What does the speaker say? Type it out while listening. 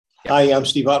Hi, I'm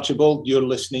Steve Archibald. You're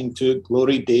listening to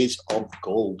Glory Days of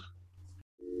Gold.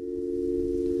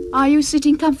 Are you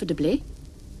sitting comfortably?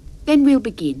 Then we'll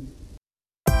begin.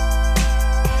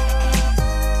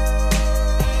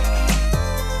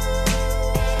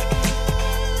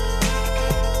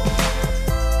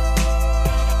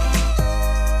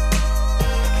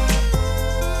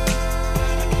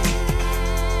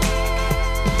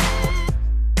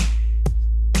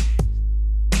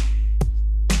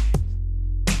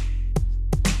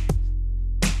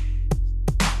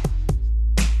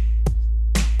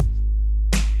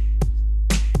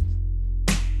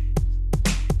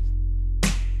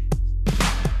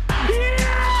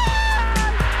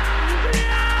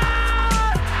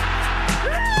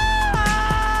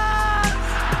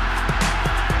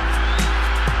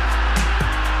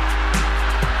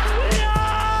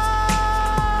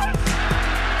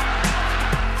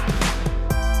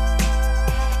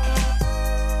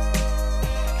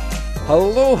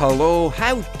 Hello,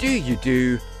 how do you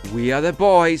do? We are the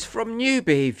boys from New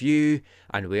Bayview,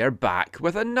 and we are back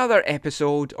with another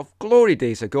episode of Glory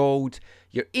Days of Gold,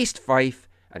 your East Fife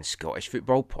and Scottish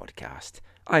football podcast.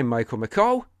 I'm Michael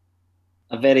McCall.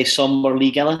 A very sombre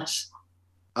Lee Gillis.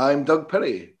 I'm Doug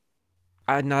Perry.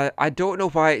 And I don't know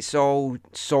why it's all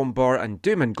sombre and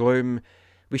doom and gloom.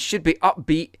 We should be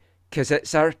upbeat, because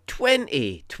it's our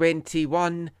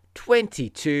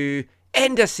 2021-22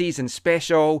 end of season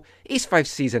special. East Fife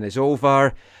season is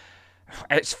over.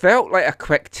 It's felt like a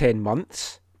quick 10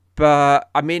 months, but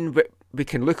I mean, we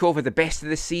can look over the best of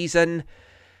the season.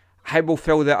 How we'll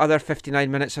fill the other 59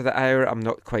 minutes of the hour, I'm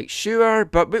not quite sure,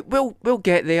 but we'll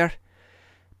get there.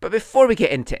 But before we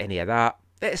get into any of that,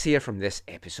 let's hear from this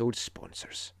episode's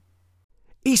sponsors.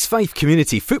 East Fife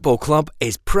Community Football Club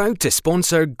is proud to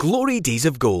sponsor Glory Days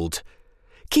of Gold.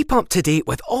 Keep up to date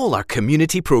with all our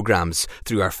community programmes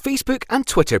through our Facebook and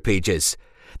Twitter pages.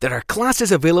 There are classes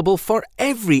available for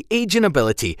every age and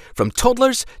ability, from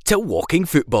toddlers to walking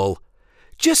football.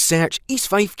 Just search East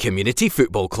Fife Community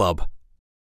Football Club.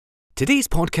 Today's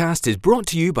podcast is brought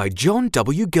to you by John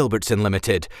W. Gilbertson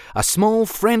Limited, a small,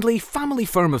 friendly, family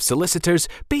firm of solicitors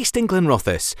based in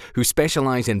Glenrothes, who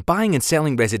specialise in buying and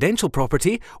selling residential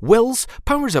property, wills,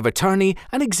 powers of attorney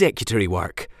and executory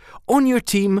work. On your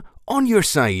team, on your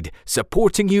side,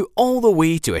 supporting you all the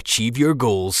way to achieve your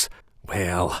goals.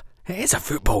 Well, it is a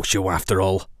football show after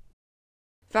all.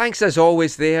 Thanks as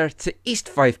always there to East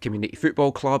Fife Community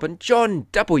Football Club and John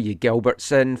W.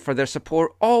 Gilbertson for their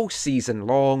support all season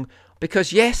long,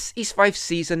 because yes, East Fife's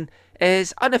season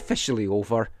is unofficially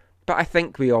over, but I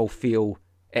think we all feel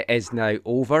it is now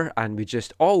over and we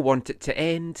just all want it to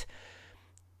end.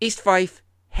 East Fife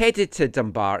headed to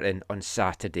Dumbarton on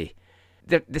Saturday.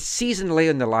 The season lay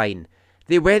on the line.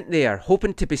 They went there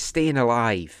hoping to be staying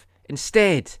alive.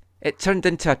 Instead, it turned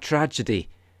into a tragedy.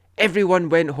 Everyone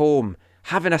went home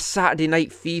having a Saturday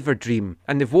night fever dream,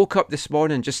 and they've woke up this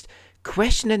morning just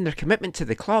questioning their commitment to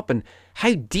the club and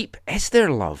how deep is their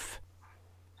love.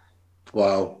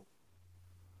 Wow.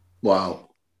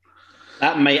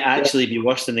 That might actually be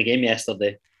worse than the game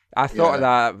yesterday. I thought of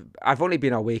that. I've only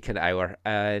been awake an hour,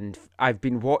 and I've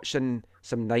been watching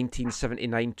some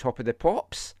 1979 Top of the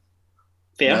Pops.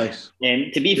 Fair. Nice.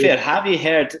 To be fair, have you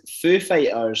heard Foo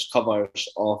Fighters covers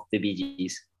of the Bee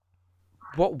Gees?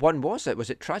 What one was it? Was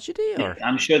it Tragedy? Or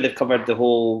I'm sure they've covered the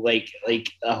whole, like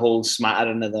a whole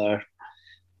smattering of their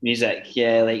music.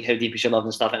 Yeah, like How Deep Is Your Love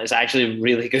and stuff, and it's actually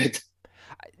really good.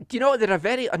 Do you know, they're a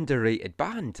very underrated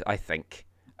band, I think.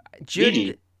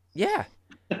 Yeah.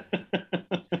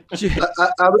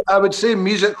 I would say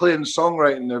musically and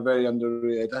songwriting they're very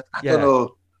underrated. I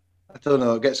don't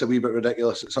know. It gets a wee bit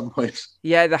ridiculous at some points.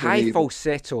 Yeah, the high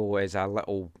falsetto is a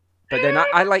little, but then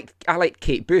I like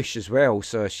Kate Bush as well.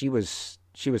 So she was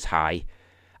high.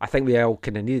 I think we all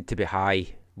kind of needed to be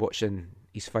high watching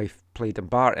East Fife play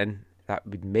Dumbarton. That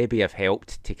would maybe have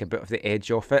helped take a bit of the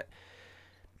edge off it.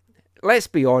 Let's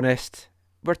be honest,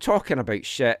 we're talking about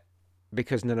shit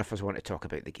because none of us want to talk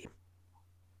about the game.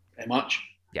 Very much.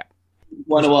 Yeah.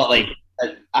 You know what? Like,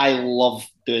 I love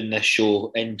doing this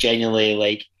show, and genuinely,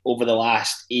 like, over the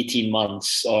last 18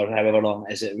 months or however long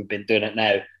is it we've been doing it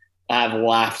now, I've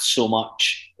laughed so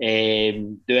much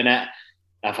doing it.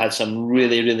 I've had some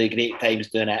really, really great times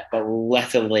doing it, but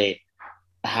literally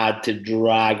I had to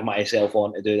drag myself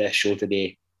on to do this show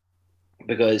today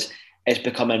because it's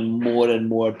becoming more and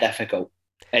more difficult.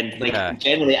 And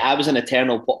generally, I was an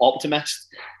eternal optimist,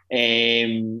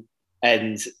 and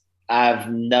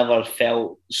I've never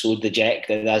felt so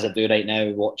dejected as I do right now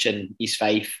watching East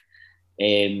Fife.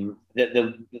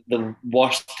 The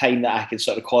worst time that I could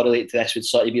sort of correlate to this would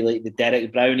sort of be like the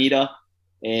Derek Brown era,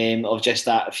 of just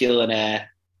that feeling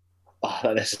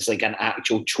this is like an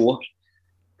actual chore.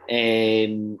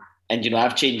 And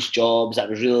I've changed jobs. I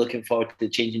was really looking forward to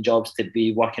changing jobs to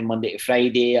be working Monday to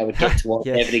Friday. I would get to watch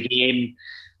Yes. every game.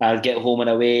 I would get home and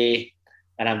away.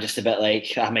 And I'm just a bit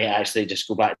like, I might actually just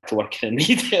go back to working in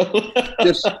retail.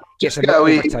 Just Get some get a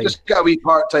overtime. wee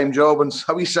part-time job and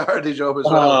a wee Saturday job as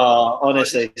well. Oh,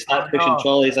 honestly, start pushing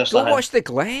trolleys or Go something. watch the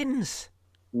Glens.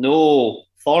 No,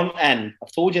 Thornton.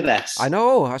 I've told you this. I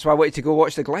know. That's why I wanted to go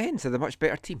watch the Glens. They're the much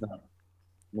better team.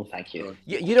 No, thank you.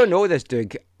 You don't know this,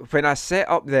 Doug. When I set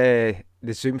up the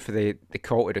Zoom for the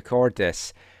call to record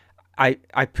this, I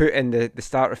put in the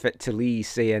start of it to Lee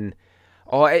saying,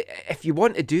 "Oh, if you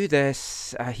want to do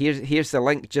this, here's the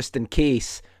link just in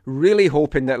case." Really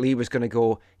hoping that Lee was going to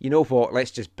go, you know what,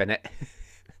 let's just bin it.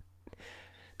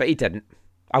 But he didn't.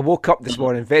 I woke up this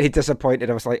morning very disappointed.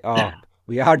 I was like, oh,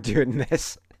 we are doing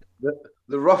this.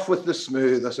 The rough with the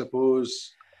smooth, I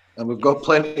suppose. And we've got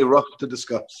plenty of rough to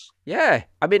discuss. Yeah,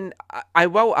 I mean, I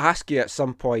will ask you at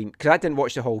some point, because I didn't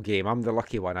watch the whole game. I'm the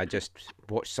lucky one. I just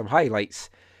watched some highlights.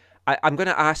 I'm going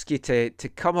to ask you to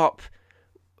come up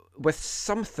with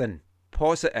something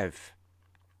positive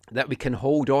that we can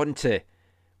hold on to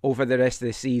over the rest of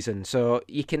the season. So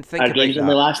you can think Our about games in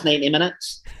the last 90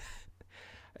 minutes.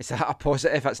 Is that a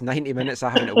positive? That's 90 minutes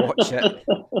I haven't to watch it.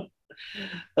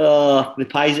 The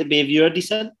Pies at Bayview are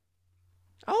decent.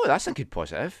 Oh, that's a good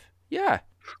positive. Yeah.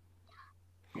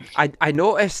 I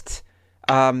noticed,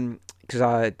 because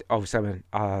I'm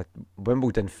a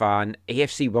Wimbledon fan,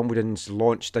 AFC Wimbledon's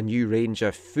launched a new range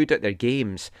of food at their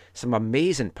games. Some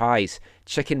amazing pies.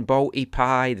 Chicken balti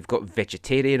pie, they've got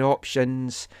vegetarian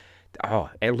options. Oh,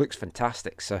 it looks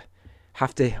fantastic. So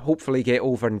have to hopefully get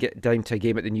over and get down to a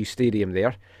game at the new stadium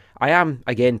there. I am,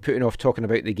 again, putting off talking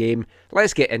about the game.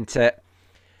 Let's get into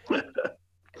it.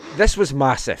 This was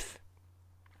massive.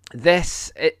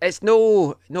 It's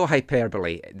no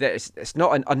hyperbole. It's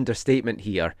not an understatement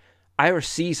here. Our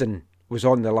season was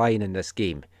on the line in this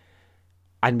game,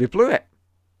 and we blew it.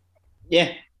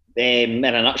 Yeah, in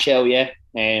a nutshell, yeah.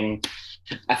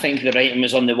 I think the writing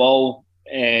was on the wall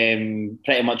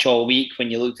pretty much all week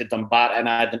when you looked at Dumbarton and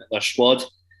adding to their squad.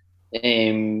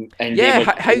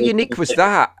 How unique was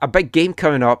that? A big game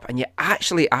coming up, and you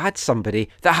actually add somebody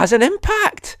that has an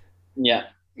impact. Yeah,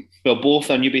 well, both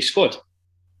our newbie squad.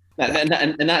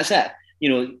 And that's it. You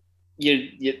know,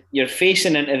 you're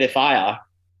facing into the fire,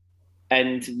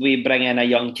 and we bring in a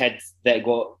young kid that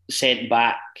got sent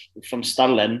back from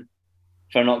Stirling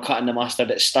for not cutting the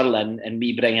mustard at Stirling, and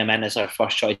we bring him in as our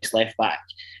first choice left back.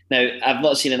 Now, I've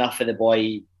not seen enough of the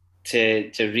boy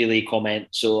to really comment,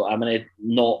 so I'm going to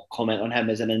not comment on him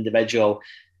as an individual.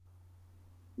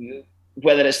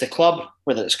 Whether it's the club,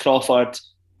 whether it's Crawford,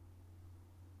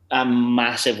 I'm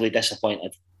massively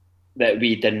disappointed that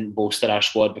we didn't bolster our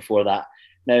squad before that.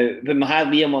 Now, when we had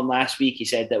Liam on last week, he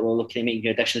said that we're looking to make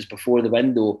new additions before the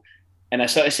window. And I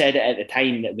sort of said it at the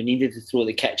time that we needed to throw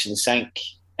the kitchen sink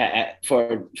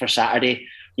for Saturday.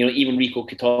 You know, even Rico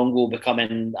Katongo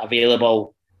becoming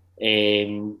available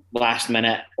last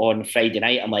minute on Friday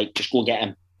night. I'm like, just go get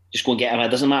him. Just go and get him. It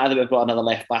doesn't matter that we've brought another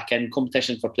left back in.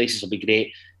 Competition for places will be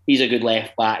great. He's a good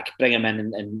left back. Bring him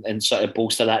in and sort of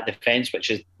bolster that defence, which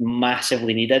is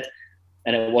massively needed.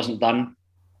 And it wasn't done.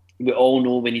 We all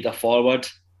know we need a forward.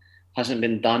 Hasn't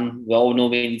been done. We all know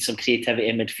we need some creativity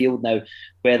in midfield now.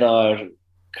 Whether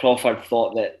Crawford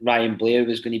thought that Ryan Blair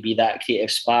was going to be that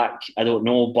creative spark, I don't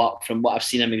know. But from what I've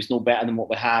seen him, he was no better than what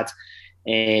we had.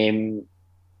 It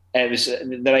was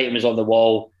the writing was on the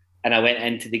wall, and I went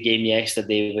into the game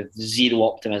yesterday with zero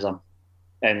optimism,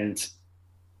 and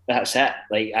that's it.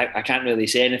 Like I can't really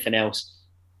say anything else.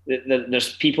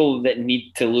 There's people that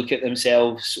need to look at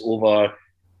themselves over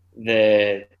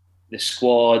the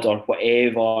squad or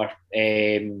whatever.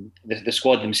 The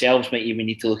squad themselves might even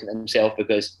need to look at themselves,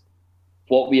 because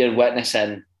what we are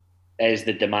witnessing is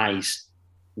the demise.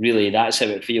 Really, that's how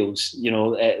it feels. You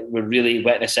know, we're really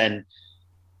witnessing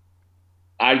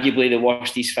arguably the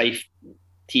worst East Fife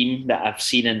team that I've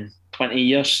seen in 20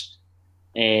 years.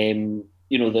 You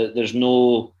know, there's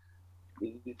no...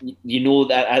 You know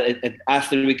that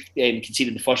after we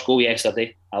conceded the first goal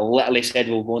yesterday, I literally said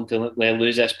we're going to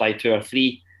lose this by 2 or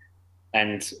 3,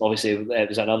 and obviously it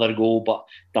was another goal. But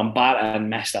Dumbarton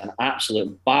missed an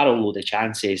absolute barrel load of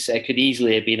chances. It could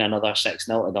easily have been another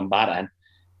 6-0 to Dumbarton.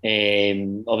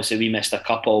 Obviously we missed a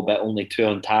couple, but only 2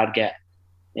 on target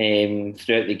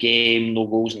throughout the game. No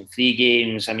goals in 3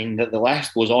 games. I mean, the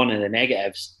list goes on in the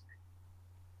negatives.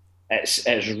 It's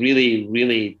really,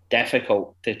 really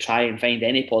difficult to try and find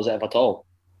any positive at all.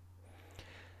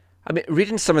 I mean,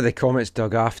 reading some of the comments,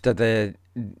 Doug, after the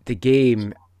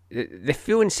game, the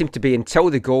feeling seemed to be until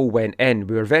the goal went in,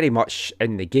 we were very much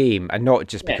in the game, and not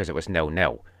just because it was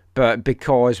 0-0, but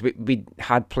because we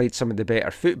had played some of the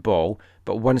better football.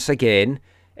 But once again,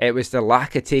 it was the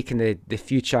lack of taking the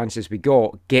few chances we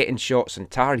got, getting shots on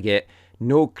target,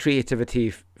 no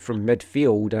creativity from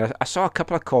midfield. And I saw a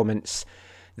couple of comments.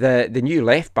 The new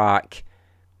left back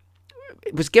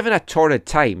was given a torrid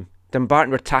time.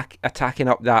 Dumbarton were attacking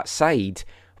up that side,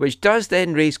 which does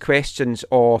then raise questions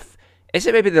of, is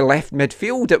it maybe the left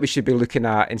midfield that we should be looking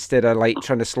at instead of like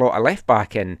trying to slot a left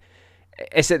back in?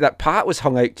 Is it that Pat was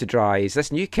hung out to dry? Is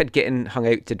this new kid getting hung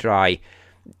out to dry?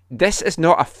 This is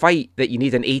not a fight that you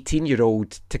need an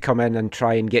 18-year-old to come in and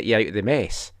try and get you out of the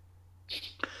mess.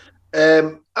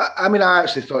 I mean, I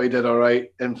actually thought he did all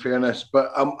right, in fairness,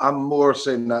 but I'm more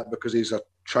saying that because he's a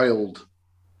child.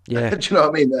 Yeah. Do you know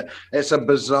what I mean? It's a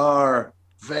bizarre,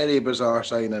 very bizarre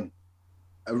signing.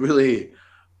 A really,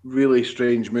 really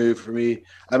strange move for me.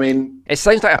 I mean, it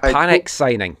sounds like a panic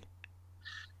signing.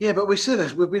 Yeah, but we say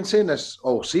this. We've been saying this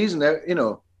all season. You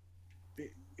know,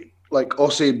 like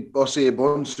Osei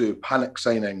Bonsu panic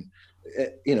signing.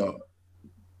 You know,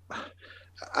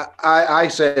 I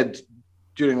said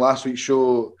during last week's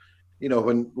show, you know,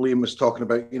 when Liam was talking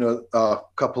about, you know,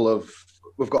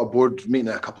 we've got a board meeting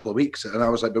in a couple of weeks, and I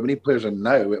was like, but we need players in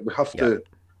now. We have to.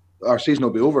 Our season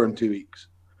will be over in 2 weeks,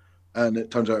 and it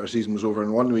turns out our season was over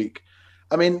in 1 week.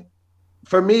 I mean,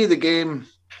 for me, the game.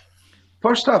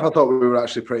 First half, I thought we were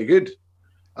actually pretty good.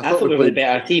 I thought we were the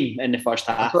better team in the first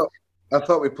half. I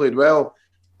thought we played well.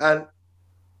 And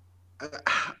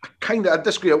I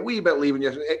disagree a wee bit, leaving you.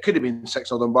 It could have been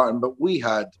 6-0 Dumbarton, but we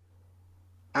had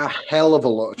a hell of a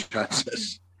lot of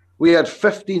chances. We had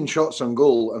 15 shots on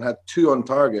goal and had 2 on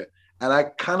target. And I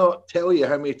cannot tell you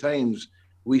how many times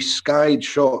we skied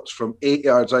shots from 8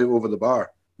 yards out over the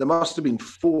bar. There must have been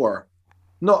 4.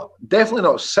 Definitely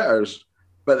not sitters,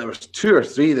 but there was 2 or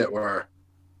 3 that were,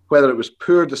 whether it was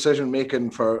poor decision making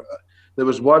there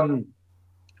was one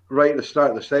right at the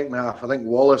start of the second half, I think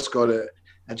Wallace got it,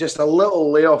 and just a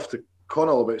little layoff to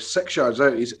Connell about 6 yards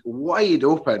out. He's wide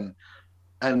open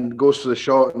and goes for the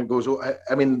shot, and it goes.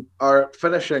 I mean, our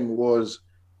finishing was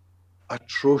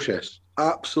atrocious,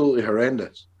 absolutely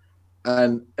horrendous.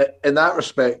 And in that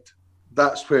respect,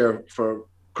 that's where for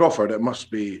Crawford it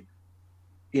must be,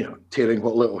 you know, tearing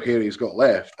what little hair he's got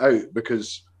left out,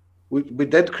 because we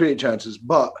did create chances,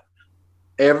 but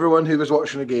everyone who was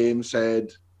watching the game said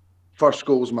first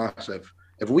goal's massive.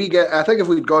 If we'd got it, I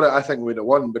think we'd have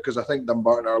won, because I think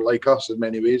Dumbarton are like us in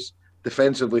many ways,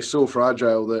 defensively so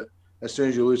fragile that as soon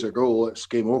as you lose a goal, it's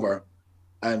game over.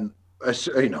 And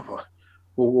you know,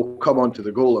 we'll come on to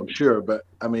the goal, I'm sure, but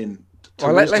I mean,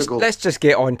 let's just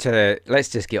get on to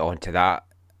that.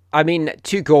 I mean,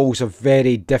 2 goals of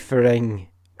very differing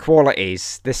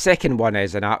qualities. The second one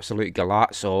is an absolute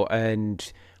galazzo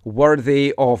and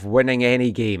worthy of winning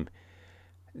any game.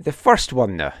 The first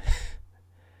one, though,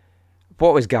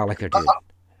 what was Gallagher doing?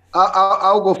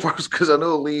 I'll go first, because I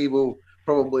know Lee will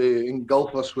probably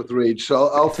engulf us with rage. So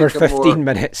I'll for take 15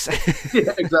 minutes.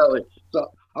 Yeah, exactly.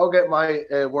 So I'll get my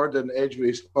word in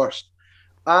edgeways first.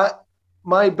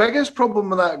 My biggest problem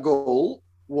with that goal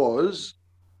was,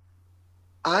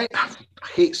 I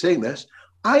hate saying this,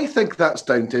 I think that's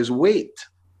down to his weight.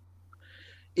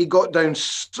 He got down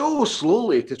so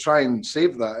slowly to try and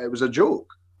save that. It was a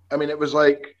joke. I mean, it was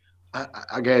like,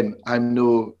 again, I'm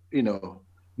no, you know,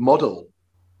 model.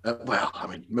 Well, I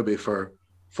mean, maybe for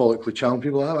follically challenged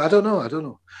people, I don't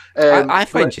know. I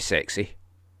find you sexy.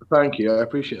 Thank you. I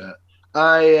appreciate that.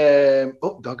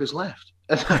 Doug has left.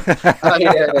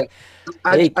 I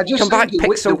just come back,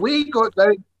 the way he got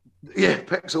down. Yeah,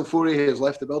 Pixel 4 has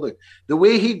left the building. The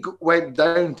way he went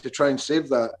down to try and save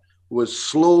that was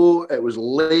slow. It was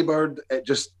laboured. It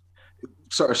just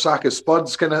sort of sack of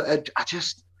spuds kind of.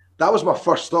 That was my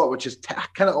first thought, which is I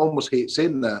kind of almost hate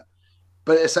saying that,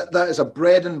 but that is a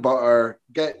bread and butter.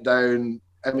 Get down.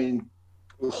 I mean,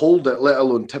 hold it, let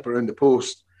alone tip around the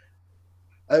post.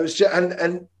 It was just,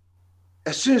 and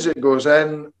as soon as it goes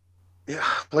in, yeah,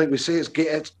 like we say,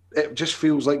 it just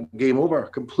feels like game over,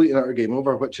 complete and utter game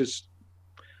over, which is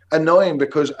annoying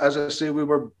because, as I say, we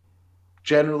were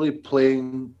generally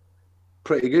playing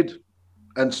pretty good,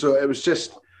 and so it was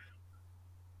just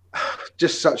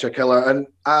such a killer. And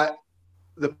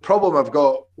the problem I've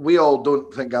got, we all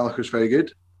don't think Gallagher's very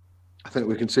good. I think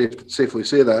we can safely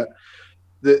say that.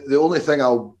 The only thing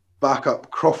I'll back up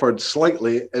Crawford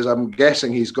slightly is I'm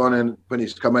guessing he's gone in when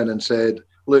he's come in and said,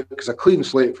 look, it's a clean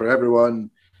slate for everyone.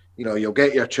 You know, you'll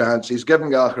get your chance. He's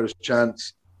given Gallagher his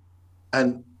chance.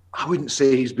 And I wouldn't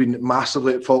say he's been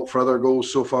massively at fault for other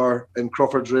goals so far in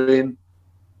Crawford's reign,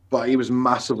 but he was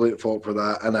massively at fault for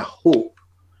that. And I hope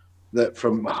that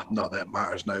from, not that it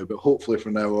matters now, but hopefully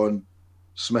from now on,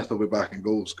 Smith will be back in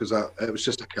goals, because it was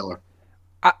just a killer.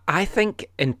 I think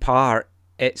in part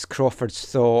it's Crawford's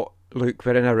thought, look,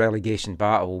 we're in a relegation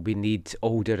battle, we need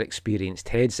older, experienced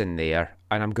heads in there,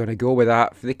 and I'm going to go with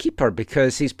that for the keeper,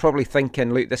 because he's probably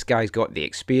thinking, look, this guy's got the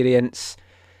experience.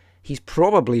 He's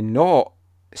probably not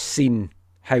seen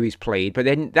how he's played, but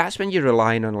then that's when you're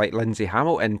relying on like Lindsay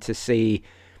Hamilton to say,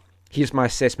 here's my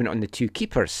assessment on the two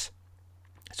keepers.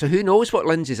 So who knows what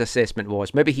Lindsay's assessment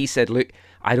was? Maybe he said, look,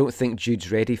 I don't think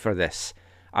Jude's ready for this.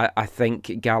 I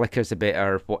think Gallagher's a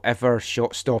better whatever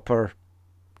shot stopper,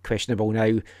 questionable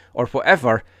now, or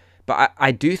whatever. But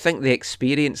I do think the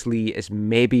experience, Lee, is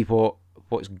maybe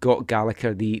what's got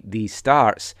Gallagher these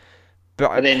starts.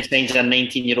 But then things a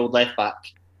 19-year-old left back.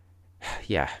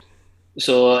 Yeah.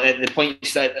 So at the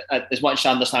point that, as much as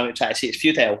I understand what you're trying to say, it's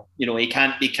futile. He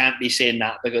can't be saying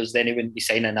that, because then he wouldn't be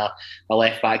signing a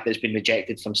left back that's been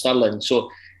rejected from Stirling. So,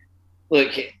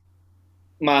 look,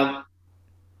 my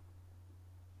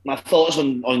thoughts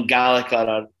on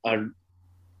Gallagher are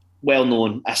well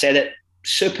known. I said it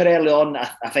super early on.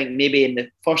 I think maybe in the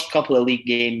first couple of league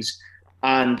games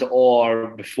and or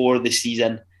before the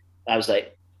season, I was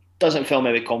like, doesn't fill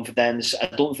me with confidence. I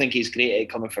don't think he's great at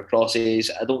coming for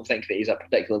crosses. I don't think that he's a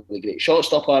particularly great shot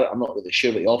stopper. I'm not really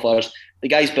sure what he offers. The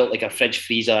guy's built like a fridge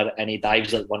freezer, and he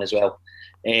dives like one as well.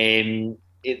 The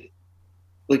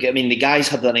guy's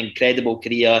had an incredible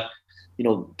career.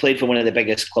 Played for one of the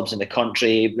biggest clubs in the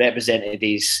country, represented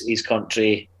his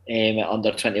country at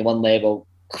under 21 level.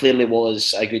 Clearly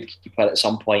was a good keeper at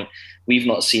some point. We've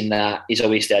not seen that. He's a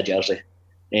waste of a jersey,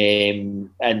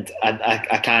 and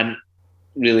I can't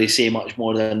really say much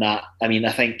more than that. I mean,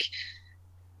 I think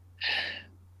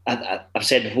I've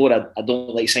said before, I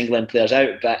don't like singling players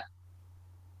out, but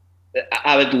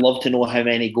I would love to know how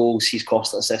many goals he's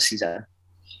cost us this season.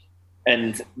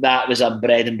 And that was a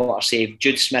bread and butter save.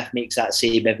 Jude Smith makes that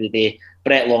save every day.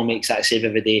 Brett Long makes that save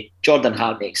every day. Jordan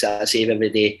Hart makes that save every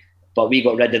day. But we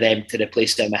got rid of them to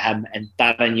replace them with him. And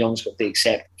Darren Young's got to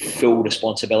accept full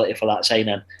responsibility for that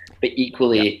signing. But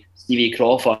equally, Stevie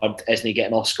Crawford isn't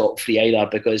getting off scot-free either,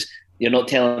 because you're not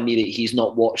telling me that he's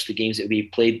not watched the games that we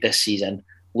played this season,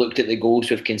 looked at the goals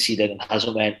we've conceded, and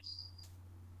hasn't went.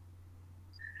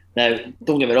 Now,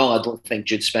 don't get me wrong, I don't think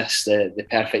Jude Smith's the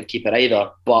perfect keeper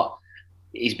either, but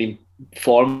he's been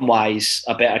form-wise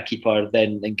a better keeper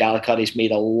than Gallagher. He's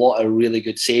made a lot of really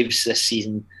good saves this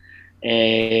season.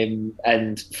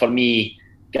 And for me,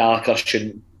 Gallagher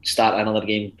shouldn't start another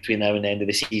game between now and the end of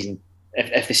the season.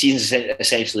 If the season's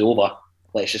essentially over,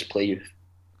 let's just play youth.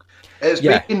 It's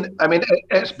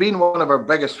been one of our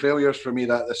biggest failures for me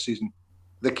this season,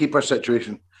 the keeper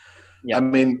situation. Yeah. I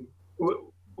mean,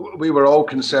 we were all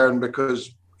concerned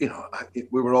because we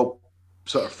were all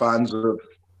sort of fans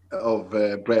of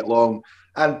Brett Long,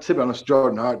 and to be honest,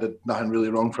 Jordan Hart did nothing really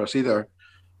wrong for us either.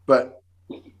 But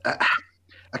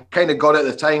I kind of got it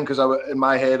at the time, because in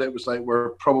my head it was like,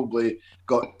 we're probably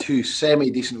got two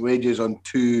semi-decent wages on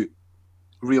two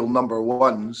real number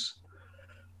ones.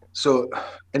 So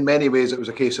in many ways it was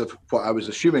a case of what I was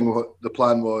assuming what the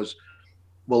plan was.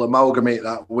 We'll amalgamate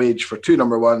that wage for two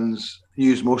number ones,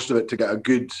 use most of it to get a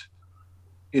good,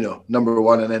 number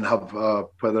one, and then have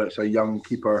whether it's a young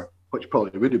keeper, which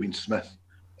probably would have been Smith,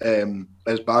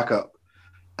 as backup.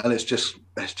 And it's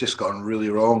just gone really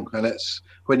wrong. And it's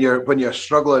when you're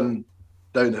struggling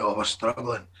down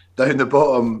the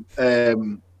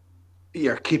bottom,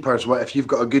 your keepers, what if you've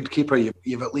got a good keeper,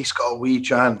 you've at least got a wee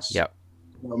chance. Yep.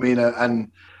 You know what I mean?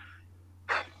 And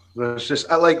there's just,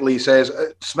 like Lee says,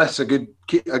 Smith's a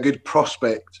good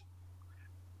prospect.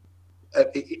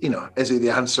 Is he the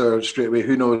answer straight away?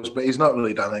 Who knows? But he's not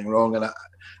really done anything wrong, and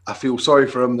I feel sorry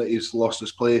for him that he's lost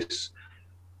his place.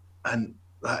 And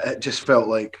it just felt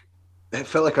like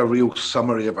a real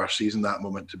summary of our season, that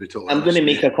moment, to be totally honest. I'm going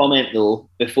to make a comment though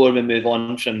before we move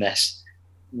on from this,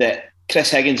 that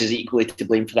Chris Higgins is equally to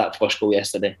blame for that first goal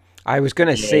yesterday. I was going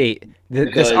to say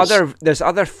there's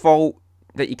other fault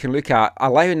that you can look at.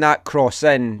 Allowing that cross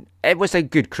in, it was a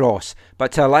good cross,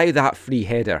 but to allow that free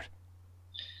header,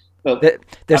 well,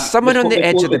 there's someone on the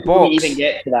edge of the box. Before we even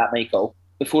get to that, Michael,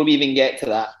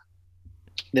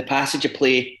 the passage of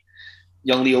play,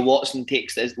 young Leo Watson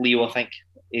takes, Leo, I think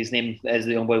his name is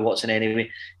the young boy Watson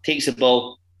anyway, takes the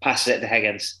ball, passes it to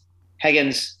Higgins.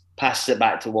 Higgins passes it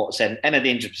back to Watson in a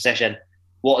dangerous position.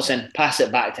 Watson passes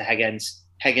it back to Higgins.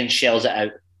 Higgins shells it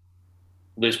out,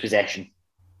 lose possession.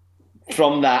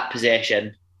 From that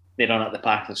possession, they run up the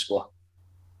park and score.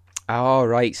 Oh,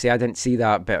 right. See, I didn't see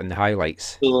that bit on the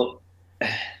highlights. So,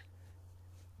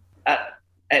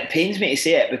 it pains me to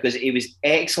say it because he was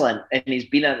excellent and he's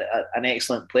been an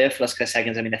excellent player for us, Chris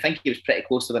Higgins. I mean, I think he was pretty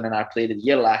close to winning our Player of the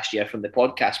Year last year from the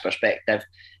podcast perspective,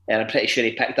 and I'm pretty sure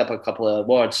he picked up a couple of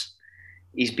awards.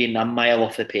 He's been a mile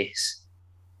off the pace.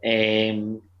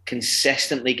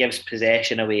 Consistently gives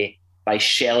possession away by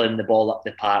shelling the ball up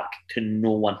the park to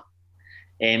no one.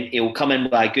 He'll come in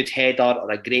with a good header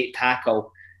or a great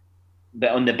tackle,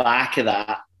 but on the back of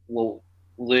that, will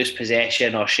lose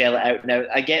possession or shell it out. Now,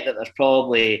 I get that there's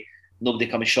probably nobody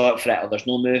coming short for it or there's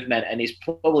no movement, and he's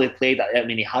probably played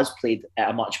he has played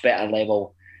at a much better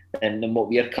level than what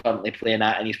we're currently playing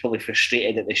at, and he's probably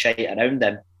frustrated at the shite around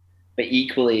him. But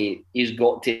equally, he's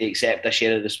got to accept a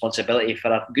share of responsibility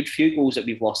for a good few goals that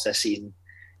we've lost this season.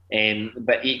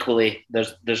 But equally,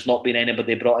 there's not been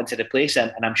anybody brought in to replace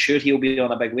him, and I'm sure he'll be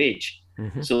on a big wage.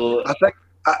 Mm-hmm. So I think,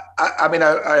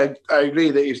 I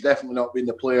agree that he's definitely not been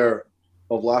the player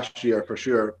of last year for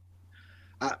sure.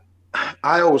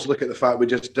 I always look at the fact we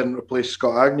just didn't replace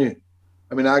Scott Agnew.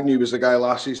 I mean, Agnew was the guy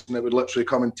last season that would literally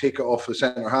come and take it off the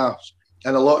centre halves,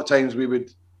 and a lot of times we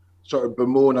would sort of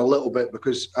bemoan a little bit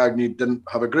because Agnew didn't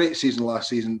have a great season last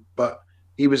season, but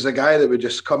he was the guy that would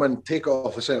just come and take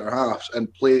off the centre halves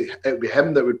and play. It would be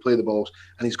him that would play the balls,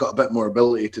 and he's got a bit more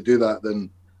ability to do that than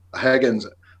Higgins.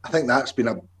 I think that's been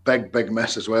a big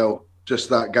miss as well. Just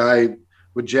that guy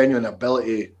with genuine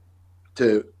ability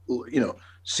to,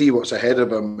 see what's ahead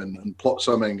of him and plot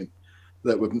something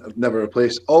that we've never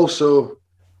replaced. Also,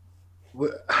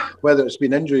 whether it's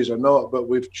been injuries or not, but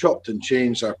we've chopped and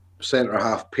changed our centre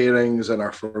half pairings and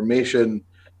our formation,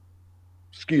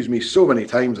 so many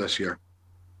times this year.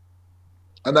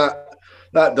 And that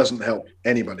doesn't help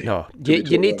anybody. No,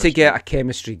 you need to get a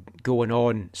chemistry going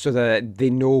on so that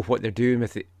they know what they're doing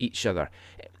with each other.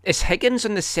 Is Higgins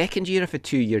on the second year of a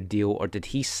 2-year deal, or did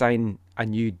he sign a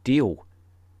new deal?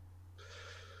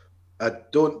 I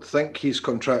don't think he's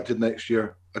contracted next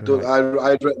year. I don't.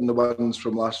 Right. I'd written the ones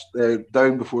from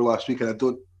down before last week, and I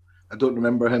don't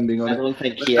remember him being on it. I don't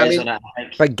think he is on it.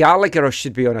 But Gallagher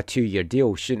should be on a 2-year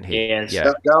deal, shouldn't he? Yes.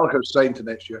 Yeah. Gallagher's signed to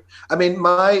next year. I mean,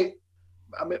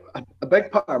 a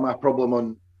big part of my problem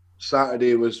on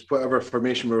Saturday was whatever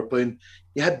formation we were playing.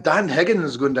 You had Dan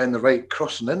Higgins going down the right,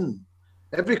 crossing in.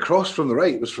 Every cross from the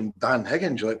right was from Dan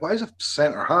Higgins. You're like, why is a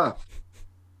centre half?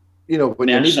 When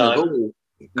you're needing a goal,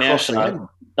 crossing in.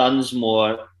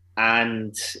 Dunsmore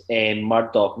and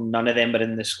Murdoch, none of them were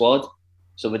in the squad.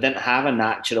 So we didn't have a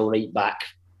natural right back,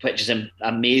 which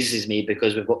amazes me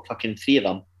because we've got fucking 3 of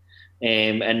them,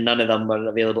 and none of them were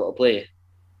available to play.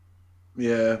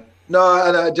 Yeah. No,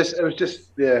 and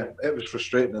it was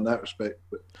frustrating in that respect.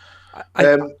 But,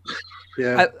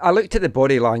 I looked at the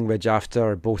body language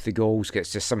after both the goals.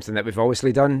 It's just something that we've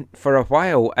obviously done for a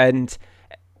while, and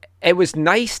it was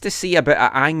nice to see a bit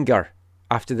of anger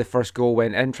after the first goal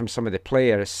went in from some of the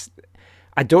players.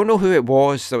 I don't know who it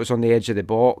was that was on the edge of the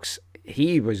box.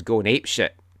 He was going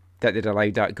apeshit that they'd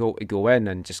allowed that goal to go in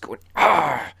and just going,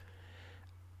 ah!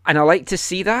 And I like to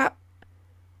see that,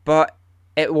 but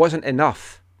it wasn't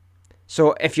enough.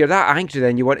 So if you're that angry,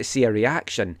 then you want to see a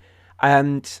reaction.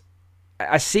 And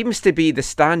it seems to be the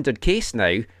standard case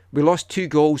now. We lost 2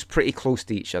 goals pretty close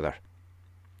to each other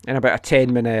in about a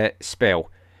 10-minute spell.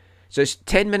 So it's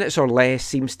 10 minutes or less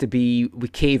seems to be we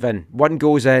cave in. 1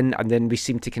 goes in and then we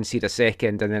seem to concede a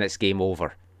second and then it's game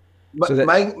over. But so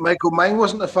mine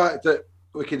wasn't the fact that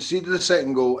we conceded the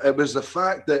second goal. It was the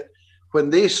fact that when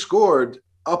they scored,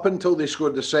 up until they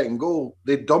scored the second goal,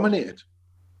 they dominated.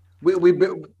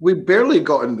 We barely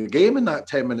got in the game in that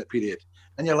 10-minute period.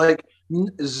 And you're like,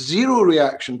 zero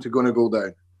reaction to going to go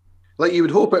down. Like you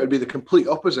would hope it would be the complete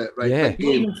opposite, right? Yeah.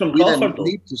 Even from we Crawford, didn't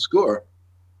need to score.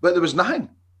 But there was nothing.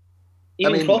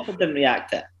 Even Crawford didn't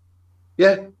react to it.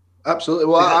 Yeah, absolutely.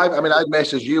 Well, I'd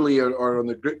message Yuli or on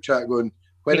the group chat going,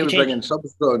 when are we bringing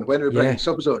subs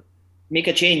on? Make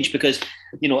a change because,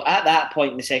 at that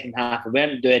point in the second half, we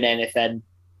weren't doing anything.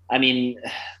 I mean,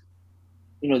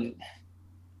 you're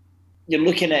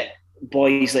looking at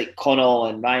boys like Connell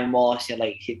and Ryan Wallace, you're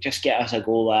like, just get us a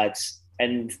goal, lads.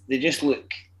 And they just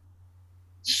look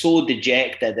so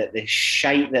dejected at the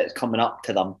shite that's coming up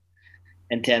to them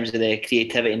in terms of the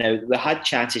creativity. Now, we had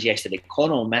chances yesterday.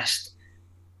 Connell missed,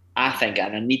 I think,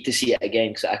 and I need to see it again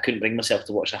because I couldn't bring myself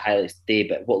to watch the highlights today,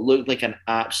 but what looked like an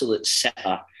absolute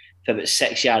sitter for about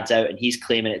 6 yards out, and he's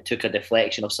claiming it took a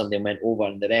deflection of somebody and went over,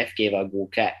 and the ref gave a goal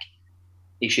kick.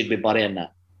 He should be burying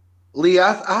that. Lee,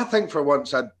 I think for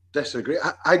once I'd disagree.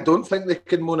 I don't think they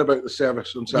can moan about the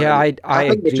service on Saturday. Yeah, I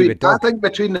agree with Doug. I think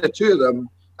between the two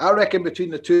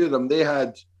of them,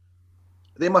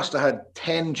 they must have had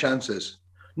 10 chances.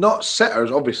 Not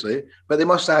sitters, obviously, but they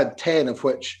must have had 10, of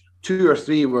which 2 or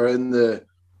 3 were in the,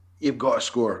 you've got to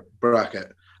score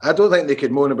bracket. I don't think they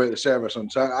could moan about the service on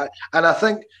Saturday. And I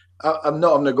think I'm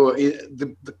not having to go.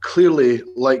 They clearly,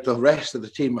 like the rest of the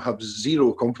team, have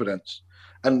zero confidence.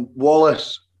 And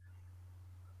Wallace,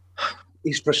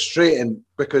 he's frustrating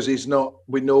because he's not.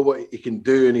 We know what he can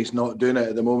do, and he's not doing it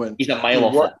at the moment. He's a mile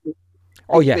off it.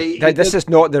 Oh yeah, this is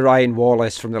not the Ryan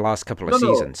Wallace from the last couple of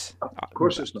seasons. Of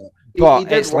course, it's not.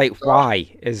 But it's like,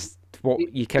 why is what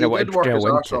you kind of want to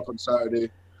drill into. Up on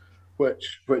Saturday,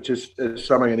 which is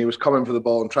something, and he was coming for the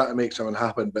ball and trying to make something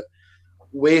happen, but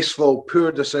wasteful,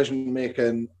 poor decision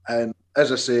making, and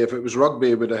as I say, if it was rugby,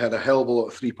 we would have had a hell of a lot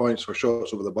of 3 points for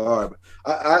shots over the bar. But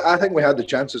I think we had the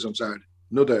chances on Saturday,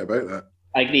 no doubt about that.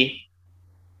 I agree.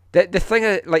 The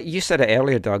thing, like you said it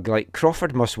earlier, Doug, like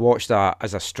Crawford must watch that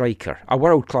as a striker, a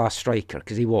world-class striker,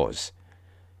 because he was,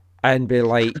 and be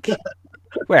like,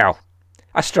 well,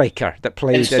 a striker that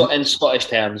played in Scottish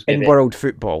terms, in world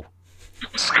football.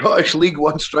 Scottish League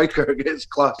One striker gets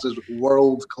classed as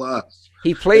world class.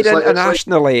 He played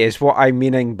internationally, is what I'm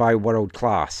meaning by world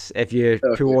class. If you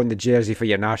pull on the jersey for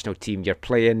your national team, you're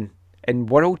playing in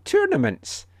world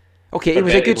tournaments. Okay, he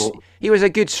was a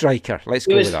good striker. Let's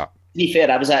go with that. To be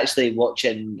fair, I was actually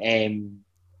watching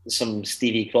some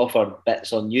Stevie Crawford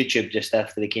bits on YouTube just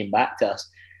after they came back to us,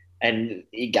 and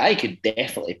the guy could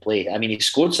definitely play. I mean, he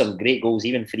scored some great goals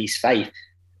even for his five.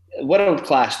 World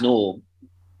class, no.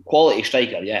 Quality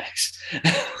striker, yes.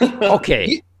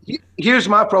 Okay. Here's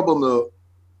my problem though.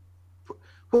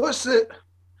 What's the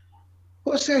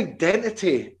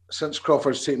identity since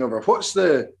Crawford's taken over?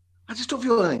 I just don't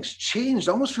feel anything's changed.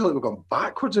 I almost feel like we've gone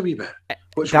backwards a wee bit.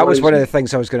 That was one of the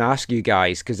things I was going to ask you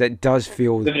guys, because it does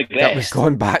feel that we've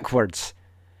gone backwards.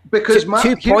 Because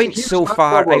 2 points so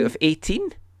far out of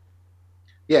 18?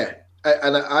 Yeah,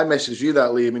 and I messaged you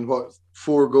that, Lee. I mean,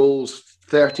 4 goals,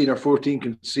 13 or 14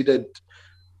 conceded,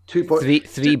 2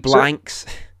 points. Three blanks.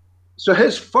 So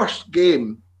his first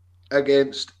game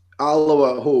against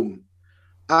Alloa at home,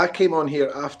 I came on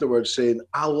here afterwards saying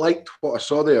I liked what I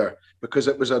saw there because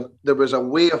there was a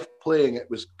way of playing. It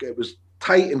was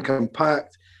tight and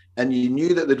compact, and you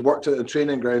knew that they'd worked out the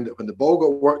training ground. That when the ball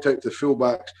got worked out to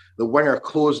fullbacks, the winger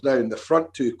closed down, the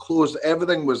front two closed.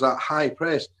 Everything was that high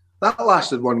press. That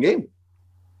lasted 1 game.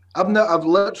 I've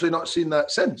literally not seen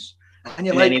that since. And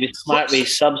then he was smart with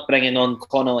his subs bringing on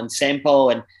Connell and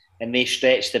Semple, and they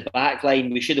stretched the back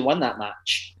line. We should have won that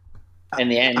match in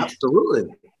the end.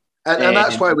 Absolutely. And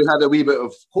that's why we had a wee bit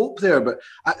of hope there. But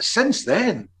since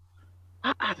then,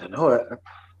 I don't know.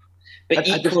 But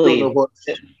equally,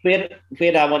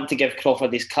 where I want to give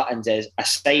Crawford these cut-ins is,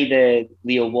 aside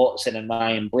Leo Watson and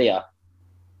Ryan Blair,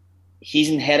 he's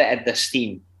inherited this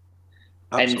team.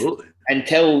 Absolutely. And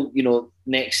until,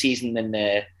 next season in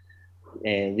the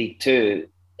League Two,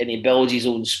 and he builds his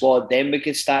own squad, then we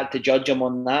could start to judge him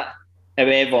on that.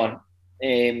 However,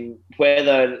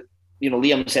 whether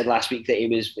Liam said last week that he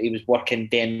was working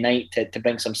day and night to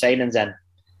bring some signings in.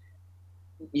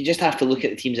 You just have to look at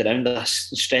the teams around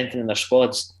us strengthening their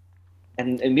squads,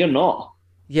 and we're not.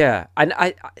 Yeah, and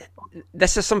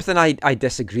this is something I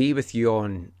disagree with you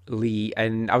on, Lee,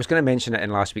 and I was going to mention it in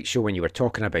last week's show when you were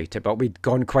talking about it, but we'd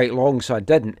gone quite long, so I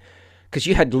didn't. Because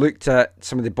you had looked at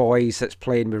some of the boys that's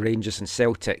playing with Rangers and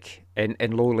Celtic in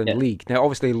Lowland League. Now,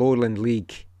 obviously, Lowland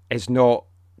League is not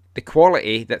the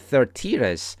quality that third tier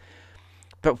is.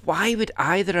 But why would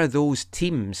either of those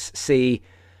teams say,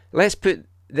 let's put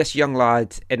this young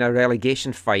lad in a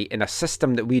relegation fight in a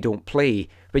system that we don't play,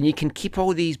 when you can keep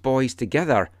all these boys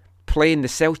together playing the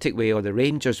Celtic way or the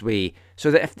Rangers way,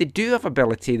 so that if they do have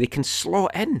ability, they can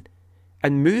slot in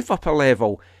and move up a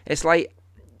level? It's like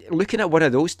looking at one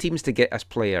of those teams to get us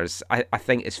players, I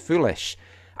think is foolish.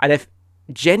 And if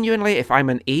I'm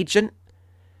an agent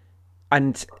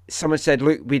and someone said,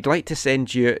 look, we'd like to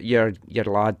send your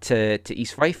lad to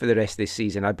East Fife for the rest of this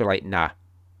season, I'd be like, nah,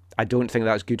 I don't think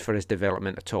that's good for his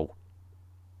development at all.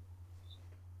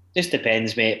 Just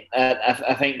depends, mate.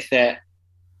 I think that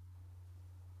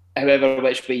however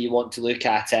which way you want to look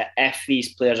at it, if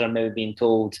these players are now being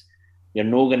told you're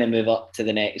not going to move up to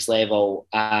the next level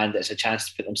and it's a chance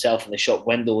to put themselves in the shop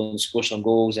window and score some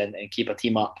goals and keep a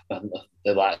team up, that's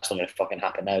not going to fucking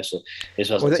happen now. So this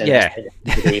wasn't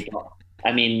today, but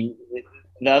I mean,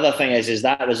 the other thing is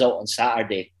that result on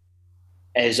Saturday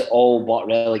is all but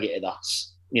relegated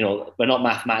us. We're not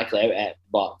mathematically out at it,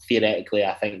 but theoretically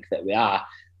I think that we are.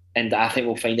 And I think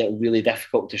we'll find it really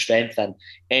difficult to strengthen.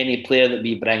 Any player that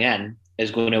we bring in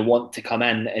is going to want to come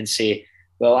in and say,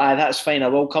 well, that's fine, I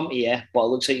will come to you, but it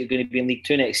looks like you're going to be in League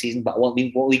 2 next season, but I want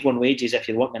League 1 wages if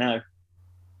you want me now.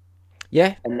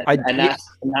 Yeah. And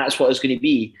that's what it's going to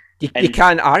be. You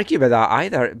can't argue with that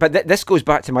either. But this goes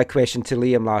back to my question to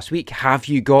Liam last week. Have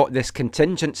you got this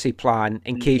contingency plan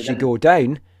in case you go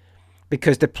down?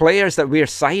 Because the players that we're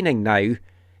signing now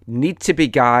need to be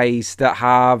guys that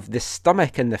have the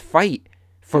stomach and the fight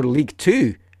for League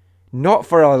Two, not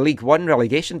for a League One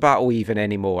relegation battle even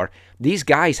anymore. These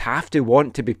guys have to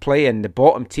want to be playing the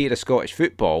bottom tier of Scottish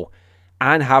football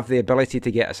and have the ability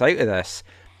to get us out of this.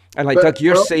 And Doug,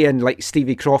 you're saying like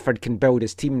Stevie Crawford can build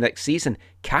his team next season.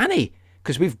 Can he?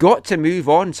 Because we've got to move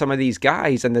on some of these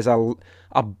guys, and there's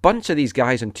a bunch of these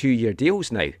guys on 2-year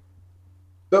deals now.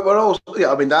 But we're also,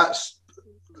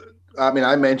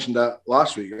 I mentioned that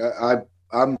last week.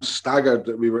 I'm staggered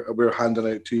that we were handing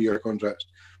out 2-year contracts.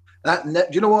 Do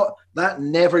you know what? That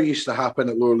never used to happen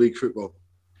at lower league football.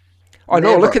 Oh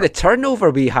no! Look at the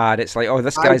turnover we had. It's like, oh,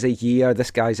 this guy's a year.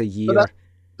 This guy's a year.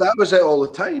 That was it all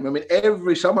the time. I mean,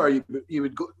 every summer you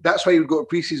would go. That's why you would go to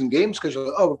pre-season games, because you're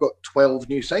like, oh, we've got 12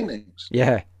 new signings.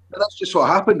 Yeah. And that's just what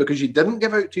happened, because you didn't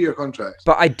give out 2-year contracts.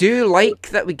 But I do like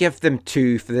that we give them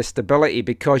 2 for the stability,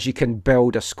 because you can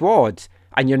build a squad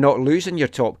and you're not losing your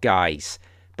top guys.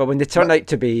 But when they turn out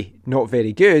to be not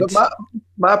very good... But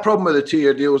my problem with the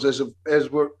 2-year deals is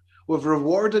we've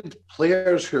rewarded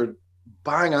players who are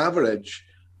bang average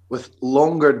with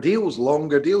longer deals,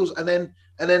 and then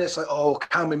it's like, oh,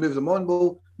 can we move them on?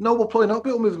 Well, no, we'll probably not be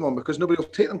able to move them on, because nobody will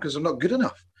take them because they're not good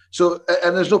enough. So,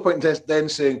 and there's no point in then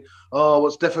saying, oh, well,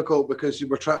 it's difficult because you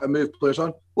were trying to move players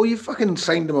on. Well, you fucking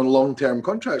signed them on long-term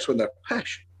contracts when they're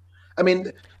pish. I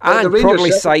mean... And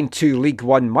probably signed to League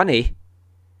One money.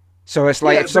 So it's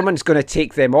like, if someone's going to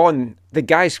take them on, the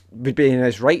guys would be in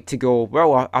his right to go,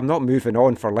 well, I'm not moving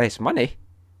on for less money,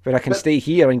 but I can stay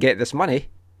here and get this money.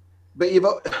 But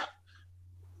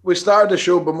we started the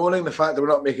show bemoaning the fact that we're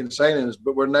not making signings,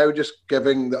 but we're now just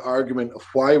giving the argument of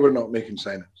why we're not making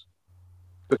signings.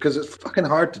 Because it's fucking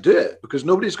hard to do it, because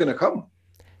nobody's going to come.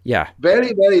 Yeah.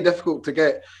 Very, very difficult to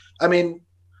get. I mean,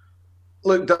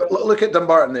 look at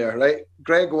Dumbarton there, right?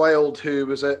 Greg Wild, who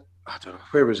was at, I don't know,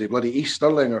 where was he? Bloody East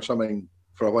Stirling or something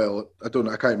for a while. I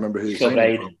can't remember who he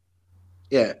signed from.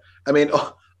 Yeah. I mean,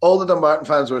 all the Dumbarton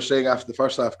fans were saying after the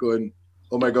first half going,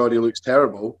 oh my God, he looks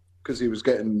terrible, because he was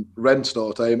getting rinsed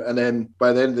all the time. And then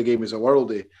by the end of the game, he's a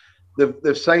worldie.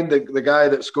 They've signed the guy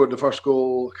that scored the first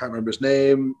goal. I can't remember his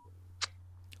name.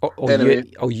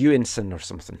 Ewanson or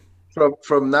something.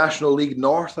 From National League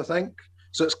North, I think.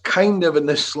 So it's kind of in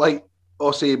this slight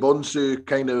Osei Bonsu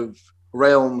kind of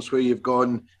realms where you've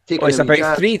gone... it's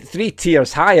about three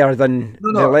tiers higher than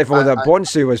the level that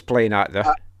Bonsu was playing at,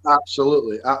 though.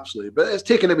 Absolutely. But it's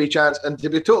taken a wee chance. And to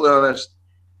be totally honest,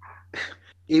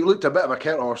 he looked a bit of a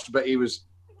Kenthorst, but he was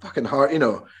fucking hard. You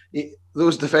know,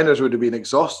 those defenders would have been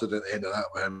exhausted at the end of that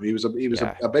one. He was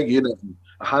a big unit and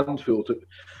a handful.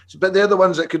 But they're the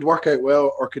ones that could work out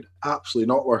well or could absolutely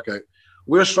not work out.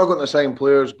 We're struggling to sign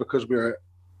players because we're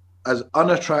as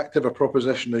unattractive a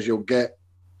proposition as you'll get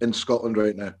in Scotland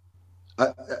right now.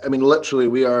 I mean, literally,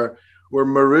 we're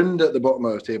marooned at the bottom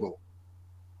of the table.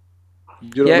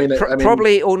 Do you know what I mean?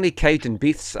 Probably only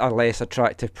Cowdenbeath's a less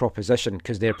attractive proposition,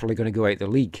 because they're probably going to go out the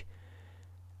league.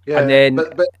 Yeah, and then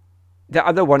but the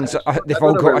other ones, they've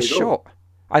all got a shot.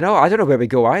 I know. I don't know where we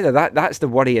go either. That's the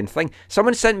worrying thing.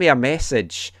 Someone sent me a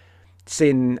message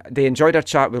saying they enjoyed our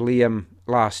chat with Liam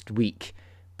last week,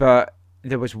 but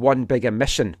there was one big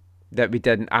omission that we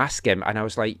didn't ask him. And I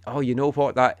was like, oh, you know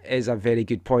what? That is a very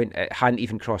good point. It hadn't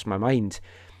even crossed my mind.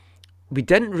 We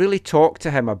didn't really talk to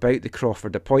him about the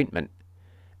Crawford appointment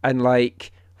and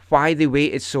like why they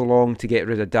waited so long to get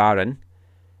rid of Darren.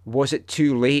 Was it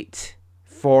too late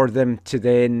for them to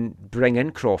then bring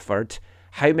in Crawford?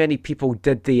 How many people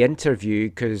did they interview?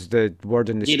 Because the word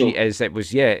in the street is the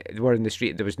word in the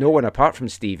street, there was no one apart from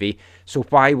Stevie. So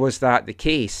why was that the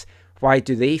case? Why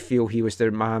do they feel he was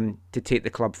their man to take the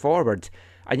club forward?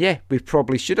 And yeah, we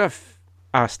probably should have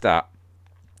asked that.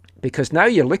 Because now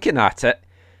you're looking at it,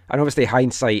 and obviously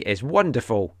hindsight is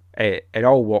wonderful in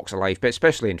all walks of life, but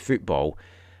especially in football.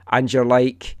 And you're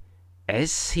like,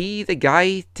 is he the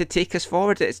guy to take us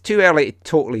forward? It's too early to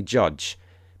totally judge.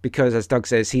 Because, as Doug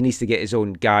says, he needs to get his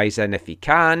own guys in if he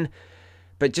can.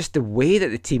 But just the way that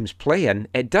the team's playing,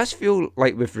 it does feel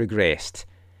like we've regressed.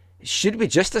 Should we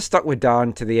just have stuck with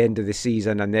Darren to the end of the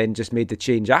season and then just made the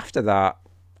change after that?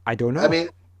 I don't know. I mean,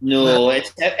 no,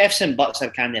 it's ifs and buts are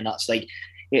candy nuts. Like,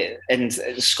 and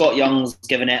Scott Young's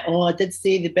giving it, oh, I did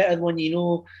say the better one, you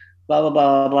know, blah, blah,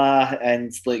 blah, blah.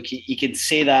 And look, you could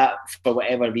say that for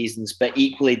whatever reasons, but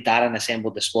equally Darren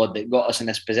assembled the squad that got us in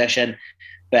this position.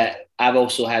 But I've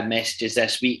also had messages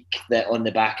this week that on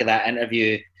the back of that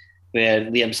interview where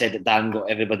Liam said that Darren got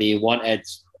everybody he wanted,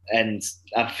 and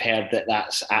I've heard that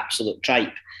that's absolute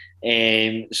tripe.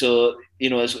 So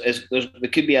there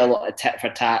could be a lot of tit for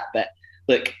tat, but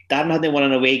look, Darren hadn't won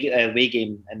an away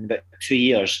game in about 2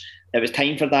 years. It was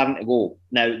time for Darren to go.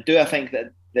 Now, do I think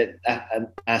that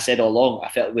I said all along, I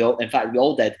felt we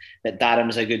all did, that Darren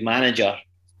was a good manager,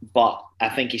 but I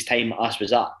think his time at us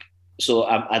was up. So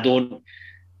I don't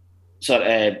sort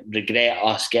of regret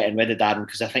us getting rid of Darren,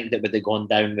 because I think that would have gone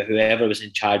down with whoever was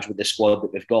in charge with the squad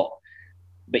that we've got.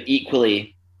 But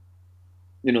equally,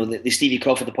 the Stevie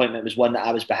Crawford appointment was one that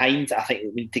I was behind. I think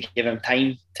we need to give him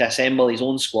time to assemble his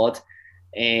own squad.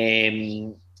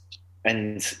 And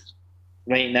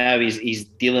right now he's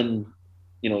dealing,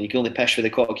 you can only piss for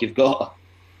the cock you've got.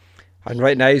 And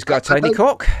right now he's got a tiny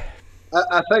cock.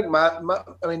 I think Matt,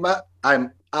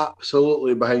 I'm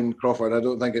absolutely behind Crawford. I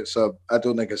don't think it's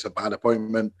a bad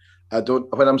appointment.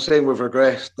 When I'm saying we've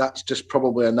regressed, that's just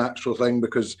probably a natural thing,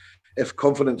 because if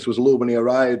confidence was low when he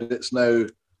arrived, it's now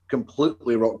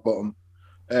completely rock bottom.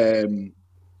 And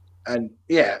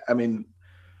yeah, I mean,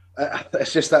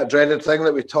 it's just that dreaded thing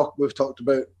that we've talked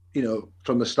about,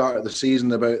 from the start of the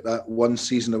season, about that one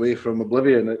season away from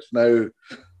oblivion. It's now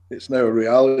a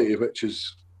reality, which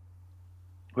is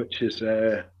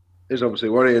obviously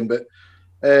worrying. But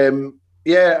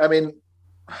yeah, I mean,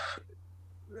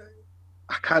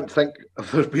 I can't think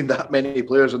if there's been that many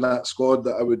players in that squad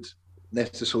that I would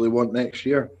necessarily want next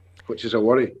year, which is a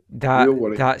worry. Real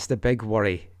worry. That's the big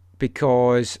worry,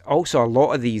 because also a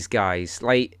lot of these guys,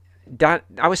 like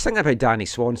I was thinking about Danny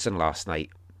Swanson last night.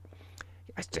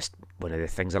 It's just one of the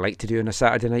things I like to do on a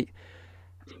Saturday night.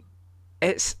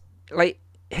 It's like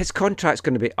his contract's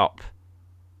going to be up.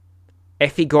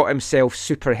 If he got himself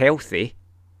super healthy,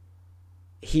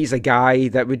 he's a guy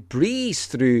that would breeze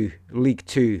through League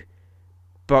Two.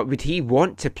 But would he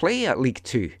want to play at League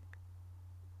Two?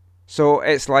 So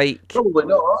it's like, probably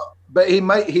not. But he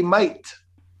might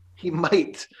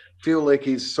feel like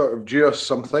he's sort of due us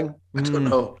something. I don't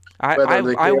know.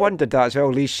 I wondered that as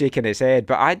well. Lee's shaking his head,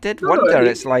 but I did wonder.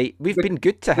 It's like we've been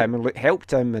good to him and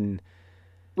helped him, and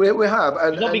we have.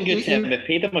 And, we've not been good to him. We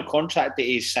paid him a contract that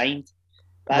he's signed.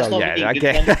 That's well, not yeah, been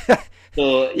good to him.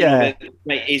 So yeah,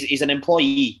 right, he's an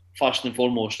employee first and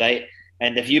foremost, right?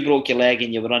 And if you broke your leg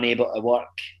and you were unable to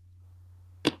work,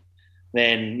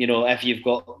 then if you've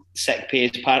got sick pay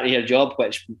as part of your job,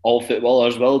 which all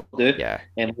footballers will do,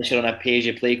 unless you're on a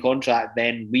pay-as-you-play contract,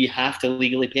 then we have to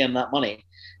legally pay him that money.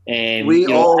 We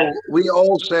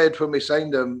all said when we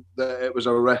signed him that it was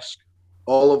a risk,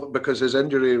 all of it, because his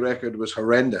injury record was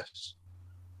horrendous.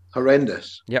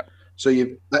 Yep. So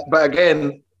but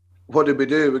again, what did we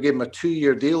do? We gave him a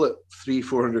 2-year deal at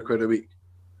 £300-400 a week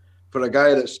for a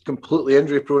guy that's completely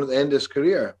injury prone at the end of his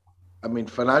career. I mean,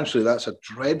 financially, that's a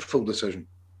dreadful decision,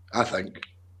 I think.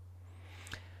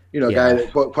 A guy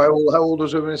that, how old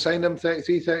was he when we signed him?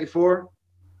 33, 34?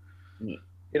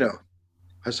 Yeah.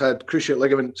 Has had cruciate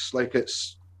ligaments like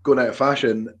it's going out of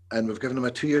fashion, and we've given him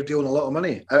a 2-year deal and a lot of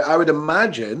money. I would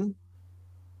imagine,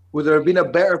 would there have been a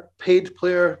better paid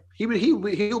player? He'll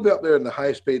be up there in the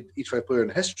highest paid East Fife player in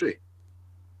history.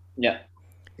 Yeah.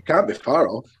 It can't be far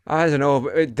off. I don't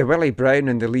know. The Willie Brown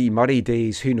and the Lee Murray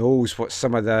days, who knows what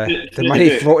some of the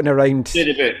money floating around. Through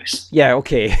the books. Yeah,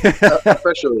 okay.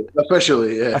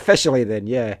 Officially, yeah. Officially then,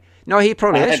 yeah. No, he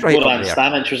probably is right up there.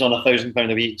 Stanich was on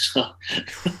 £1,000 a week. So.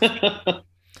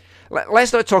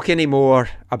 Let's not talk any more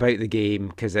about the game,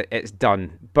 because it's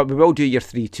done. But we will do your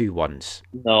 3-2-1s.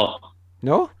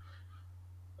 No?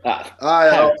 I'll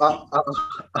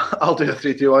do a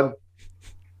 3-2-1.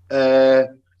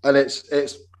 And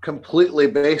it's completely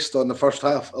based on the first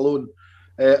half alone.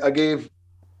 I gave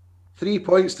 3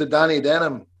 points to Danny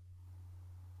Denham,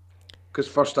 because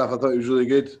first half I thought he was really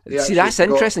good. See, that's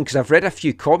interesting, because I've read a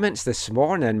few comments this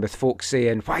morning with folks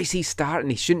saying, why is he starting?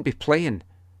 He shouldn't be playing.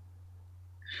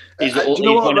 He's one of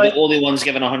the only ones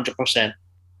given 100%.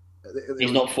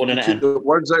 He's not phoning it in. The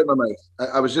words out of my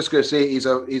mouth. I was just going to say he's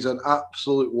an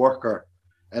absolute worker,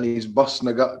 and he's busting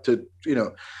a gut to,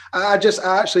 I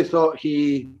actually thought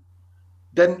he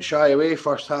didn't shy away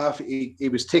first half. He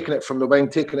was taking it from the wing,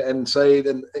 taking it inside,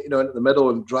 and into the middle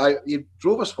and drive. He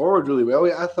drove us forward really well.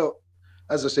 I thought,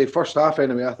 as I say, first half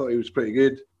anyway, I thought he was pretty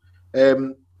good.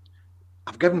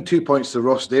 I've given 2 points to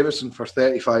Ross Davison for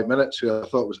 35 minutes, who I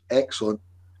thought was excellent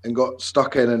and got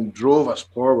stuck in and drove us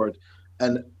forward.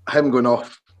 And him going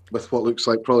off with what looks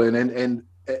like probably an end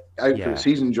out for the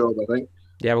season job, I think.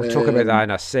 Yeah, we'll talk about that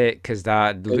in a sec, because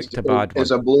that looked a bad one.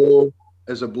 Is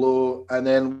a blow. And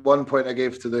then 1 point I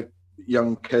gave to the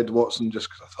young kid, Watson, just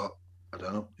because I thought, I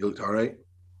don't know, he looked all right.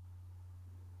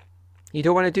 You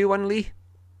don't want to do one, Lee?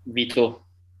 Veto.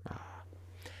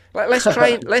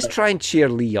 Let's try and cheer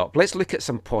Lee up. Let's look at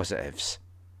some positives.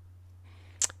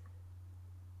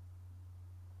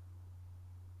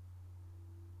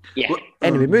 Yeah.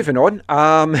 Anyway, moving on.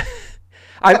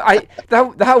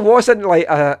 That wasn't like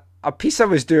a piece I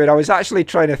was doing. I was actually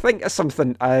trying to think of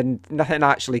something, and nothing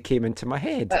actually came into my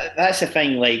head. That's the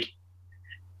thing. Like,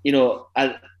 you know,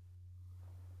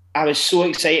 I was so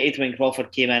excited when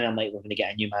Crawford came in. I'm like, we're going to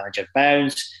get a new manager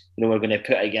bounce. You know, we're going to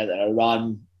put together a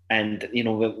run, and you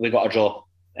know, we got a draw,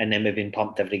 and then we've been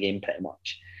pumped every game pretty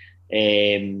much.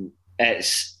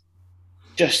 It's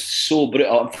just so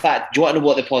brutal. In fact, do you want to know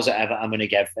what the positive I'm going to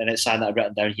give? And it's something that I've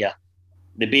written down here.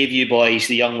 The Bayview boys,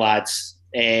 the young lads,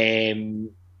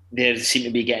 they seem to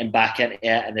be getting back into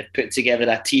it, and they've put together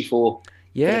a tifo for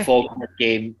the Falkirk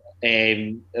game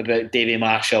about Davy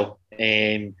Marshall,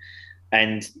 and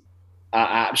I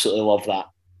absolutely love that.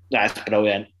 That's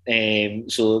brilliant.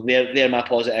 So they're my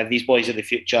positive. These boys are the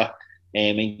future,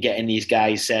 and getting these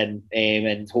guys in,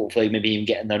 and hopefully maybe even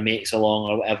getting their mates along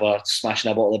or whatever,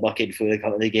 smashing a bottle of bucket before they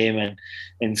come to the game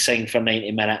and sing for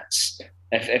 90 minutes.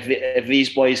 If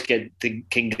these boys can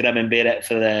grim and bear it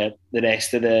for the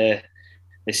rest of the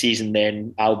season,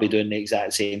 then I'll be doing the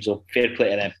exact same. So fair play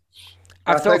to them.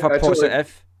 I thought of a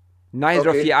positive. Neither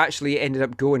of you actually ended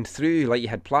up going through like you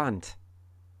had planned.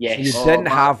 Yes. So you didn't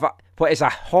have what is a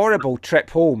horrible trip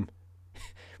home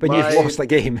when you've lost the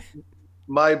game.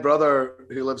 My brother,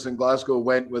 who lives in Glasgow,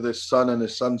 went with his son and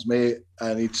his son's mate,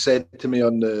 and he'd said to me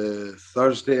on the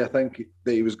Thursday, I think,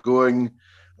 that he was going.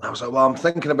 And I was like, well, I'm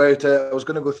thinking about it. I was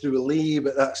going to go through with Lee,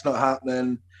 but that's not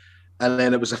happening. And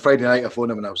then it was a Friday night, I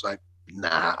phoned him, and I was like,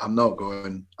 nah, I'm not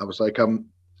going. I was like,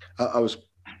 I was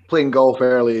playing golf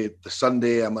early the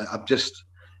Sunday. I'm like,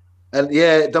 and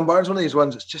yeah, Dumbarton's one of these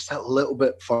ones. It's just a little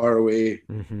bit far away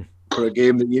for a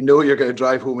game that you know you're going to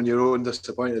drive home on your own,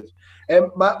 disappointed.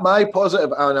 My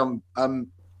positive, and I'm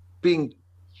being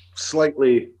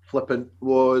slightly flippant,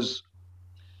 was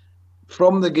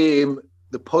from the game.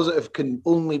 The positive can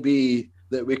only be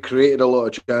that we created a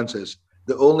lot of chances.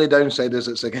 The only downside is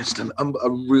it's against a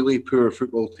really poor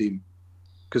football team,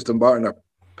 because Dumbarton are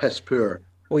piss poor.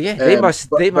 Well, yeah, they must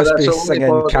be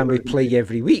singing "Can We Play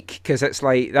every week?" because it's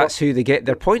like that's who they get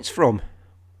their points from.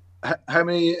 How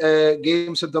many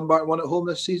games have Dumbarton won at home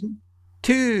this season?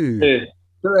 2.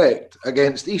 Correct.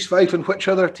 Against East Fife and which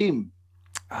other team?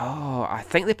 Oh, I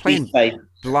think they play in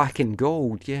black and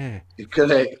gold. Yeah.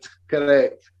 Correct.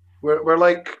 We're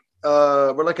like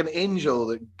an angel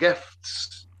that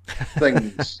gifts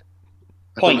things. Points.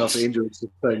 I don't know if angels the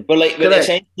thing. We're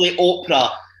essentially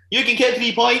Oprah. You can get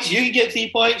 3 points. You can get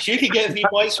 3 points. You can get 3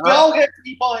 points. We all get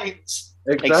 3 points.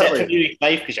 Exactly. Except for you,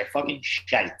 Fife, because you're fucking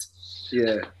shite.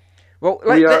 Yeah. Well,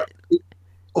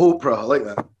 Oprah. I like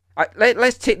that.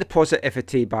 Let's take the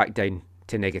positivity back down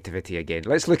to negativity again.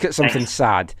 Let's look at something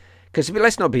sad, because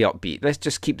let's not be upbeat. Let's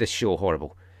just keep this show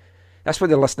horrible. That's what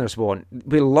the listeners want.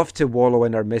 We love to wallow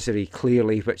in our misery,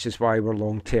 clearly, which is why we're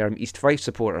long-term East Fife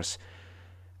supporters.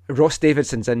 Ross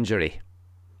Davidson's injury.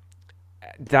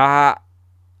 That,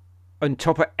 on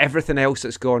top of everything else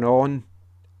that's gone on,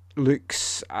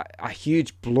 looks a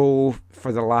huge blow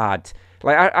for the lad.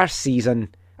 Like, our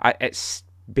season, it's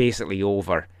basically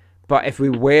over. But if we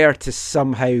were to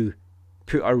somehow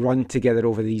put a run together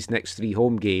over these next 3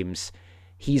 home games,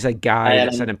 he's a guy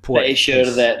that's an important pretty sure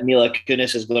piece. That Mila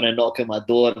Kunis is going to knock on my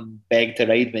door and beg to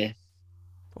ride me.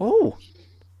 Oh.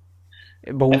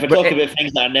 Well, if we're talking about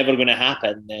things that are never going to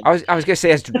happen, then... I was going to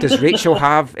say, does Rachel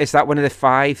have... Is that one of the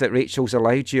 5 that Rachel's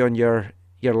allowed you on your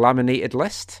laminated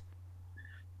list?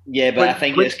 Yeah, but I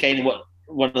think it's kind of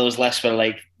one of those lists where,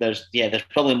 like, there's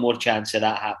probably more chance of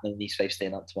that happening than these 5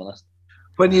 staying up, to be honest.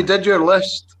 When you did your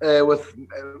list,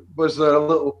 was there a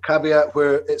little caveat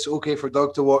where it's okay for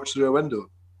Doug to watch through a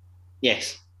window?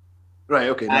 Yes. Right,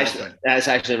 okay. That's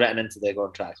actually written into the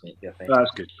contract, mate.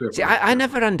 That's good. See, I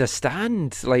never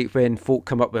understand, like, when folk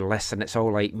come up with lists and it's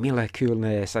all like Mila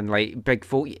Kunis and, like, big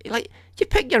folk. Like, you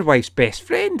pick your wife's best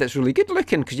friend that's really good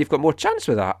looking because you've got more chance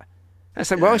with that.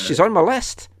 It's like, well, she's on my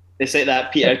list. It's like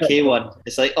that Peter Kay one.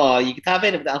 It's like, oh, you could have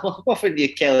any of that. I'm offering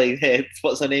you Kelly.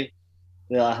 What's her name?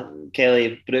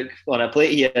 Kelly Brook on a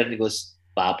plate here, and he goes,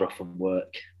 Barbara from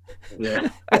work. Yeah.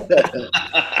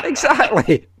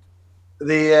 Exactly.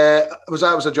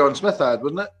 Was a John Smith ad,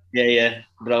 wasn't it? Yeah,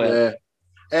 brilliant.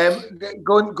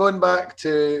 Going back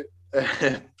to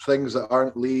things that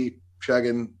aren't Lee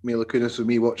shagging Mila Kunis with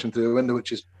me watching through the window,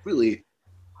 which is really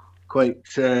quite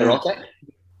erotic.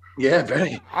 Yeah,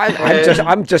 very.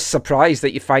 I'm just surprised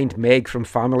that you find Meg from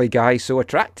Family Guy so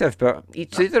attractive, but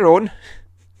each to their own.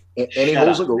 Any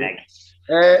holes a goal.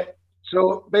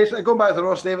 So basically, going back to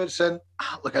Ross Davidson,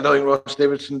 look, I don't think Ross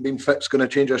Davidson being fit's going to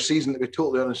change our season, to be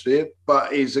totally honest with you,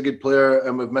 but he's a good player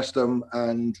and we've missed him,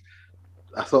 and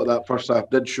I thought that first half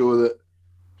did show that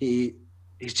he's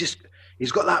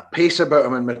he's got that pace about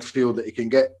him in midfield that he can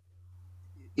get.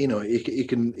 You know, he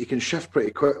can shift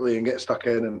pretty quickly and get stuck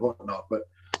in and whatnot. But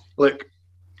look,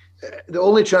 the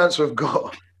only chance we've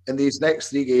got in these next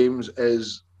 3 games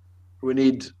is we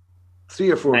need 3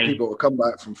 or 4 people to come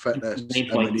back from fitness. And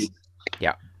we need,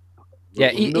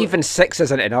 even 6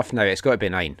 isn't enough now. It's got to be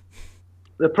 9.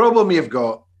 The problem you've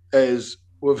got is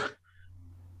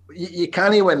you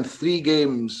can't win 3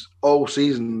 games all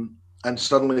season and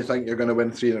suddenly think you're going to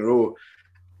win 3 in a row.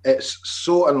 It's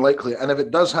so unlikely. And if it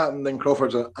does happen, then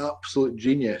Crawford's an absolute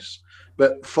genius.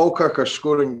 But Falkirk are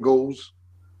scoring goals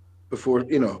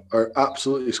are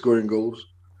absolutely scoring goals,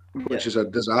 which is a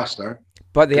disaster.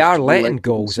 But they are letting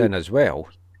goals in as well.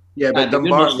 Yeah, but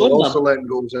Dumbarton are also letting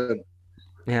goals in.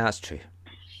 Yeah, that's true.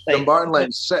 Dumbarton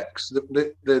let 6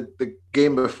 the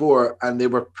game before, and they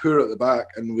were poor at the back,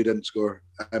 and we didn't score.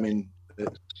 I mean,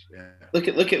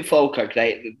 Look at Falkirk,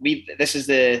 right? This is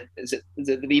the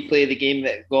replay of the game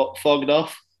that got fogged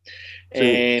off.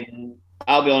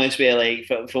 I'll be honest with you,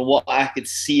 like from what I could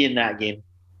see in that game,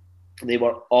 they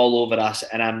were all over us,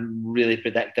 and I'm really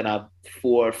predicting a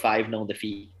 4 or 5-0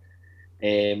 defeat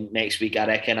next week. I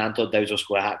reckon Anton Dowds will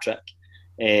score a hat trick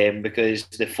because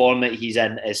the form that he's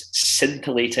in is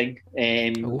scintillating.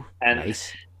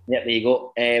 Nice. Yep, there you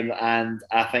go. And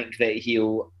I think that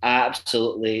he'll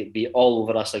absolutely be all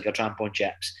over us like a tramp on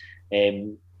chips.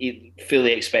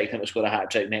 Fully expecting him to score a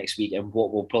hat trick next week in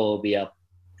what will probably be a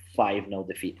 5-0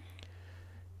 defeat.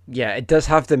 Yeah, it does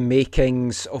have the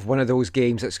makings of one of those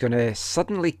games that's going to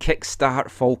suddenly kickstart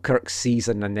Falkirk's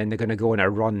season, and then they're going to go on a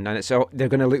run, and they're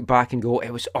going to look back and go,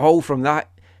 it was all from that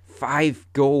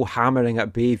 5-goal hammering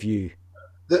at Bayview.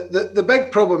 The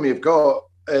big problem you've got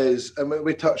is, and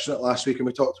we touched on it last week, and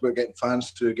we talked about getting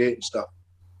fans to a gate and stuff.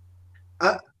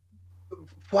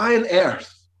 Why on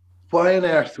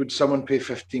earth would someone pay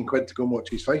 15 quid to go and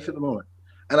watch East Fife at the moment?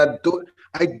 And I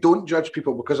don't judge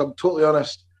people, because I'm totally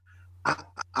honest.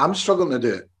 I'm struggling to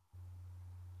do it,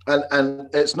 and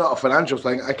it's not a financial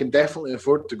thing. I can definitely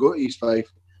afford to go to East Fife,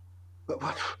 but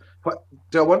what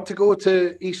do I want to go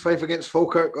to East Fife against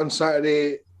Falkirk on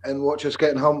Saturday and watch us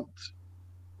getting humped,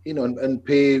 and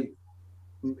pay,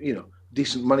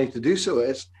 decent money to do so?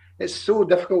 It's so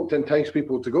difficult to entice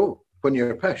people to go when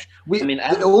you're a pish. That's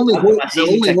the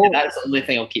only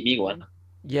thing that'll keep me going.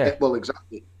 Yeah, well,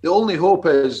 exactly. The only hope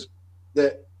is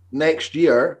that next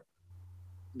year,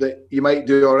 that you might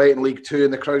do all right in League 2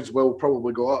 and the crowds will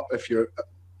probably go up if you're,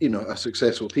 a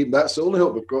successful team. That's the only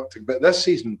hope we've got to. But this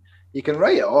season, you can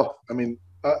write it off. I mean,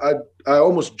 I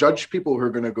almost judge people who are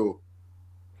going to go.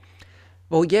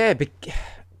 Well, yeah,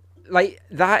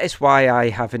 that is why I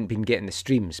haven't been getting the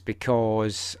streams,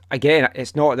 because, again,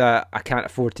 it's not that I can't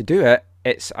afford to do it.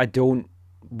 It's I don't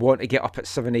want to get up at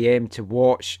 7 a.m. to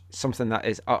watch something that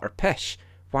is utter pish.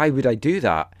 Why would I do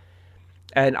that?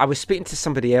 And I was speaking to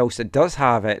somebody else that does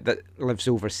have it, that lives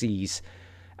overseas,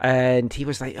 and he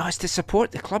was like, it's to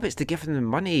support the club, it's to give them the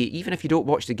money. Even if you don't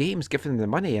watch the games, give them the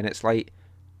money. And it's like,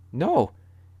 no,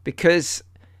 because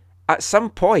at some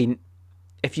point,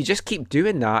 if you just keep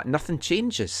doing that, nothing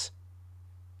changes.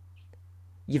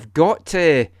 You've got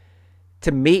to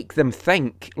make them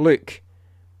think, look,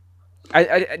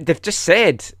 they've just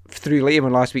said through Liam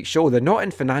on last week's show, they're not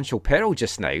in financial peril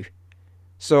just now.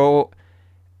 So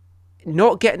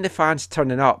not getting the fans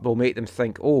turning up will make them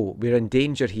think, we're in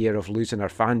danger here of losing our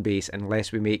fan base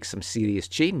unless we make some serious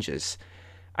changes.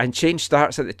 And change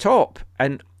starts at the top.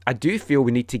 And I do feel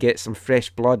we need to get some fresh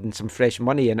blood and some fresh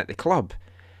money in at the club.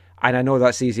 And I know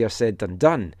that's easier said than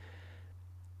done.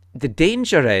 The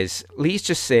danger is, Lee's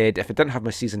just said, if I didn't have my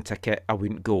season ticket, I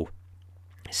wouldn't go.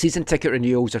 Season ticket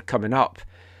renewals are coming up.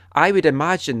 I would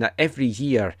imagine that every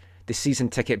year the season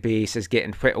ticket base is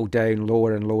getting whittled down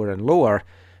lower and lower and lower,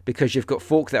 because you've got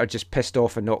folk that are just pissed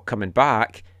off and not coming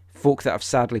back, folk that have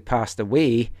sadly passed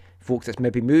away, folk that's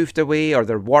maybe moved away, or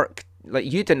their work.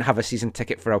 Like, you didn't have a season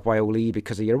ticket for a while, Lee,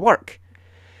 because of your work.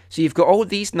 So you've got all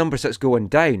these numbers that's going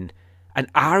down. And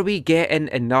are we getting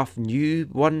enough new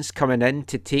ones coming in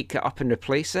to take it up and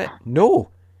replace it?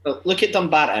 No. Well, look at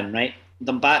Dumbarton, right?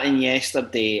 Dumbarton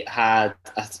yesterday had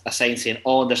a sign saying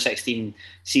all under 16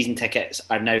 season tickets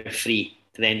are now free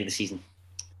to the end of the season.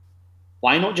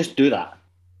 Why not just do that?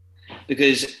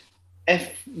 Because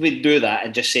if we do that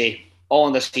and just say all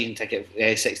under 16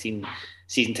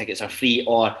 season tickets are free,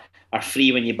 or are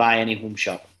free when you buy any home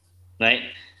shop, right?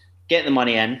 Get the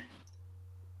money in,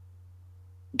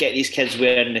 get these kids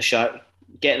wearing the shirt,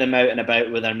 get them out and about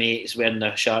with their mates wearing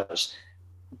their shirts,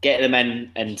 get them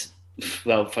in and,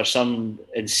 well, for some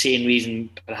insane reason,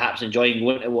 perhaps enjoying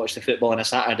going to watch the football on a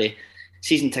Saturday.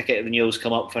 Season ticket renewals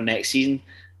come up for next season.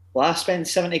 will I spend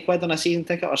 70 quid on a season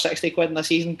ticket or 60 quid on a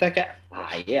season ticket?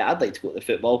 Yeah, I'd like to go to the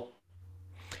football.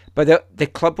 But the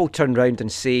club will turn round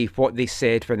and say what they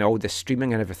said when all the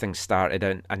streaming and everything started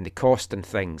and the cost and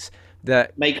things.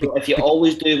 That Michael, if you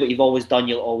always do what you've always done,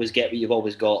 you'll always get what you've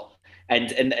always got.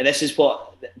 And this is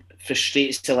what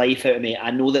frustrates the life out of me.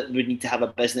 I know that we need to have a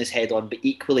business head on, but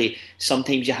equally,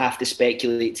 sometimes you have to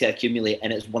speculate to accumulate.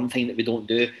 And it's one thing that we don't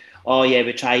do. Oh, yeah,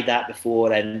 we tried that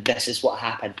before and this is what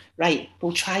happened. Right,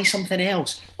 we'll try something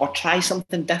else or try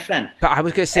something different. But I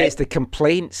was going to say it's the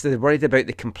complaints. They're worried about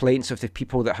the complaints of the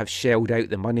people that have shelled out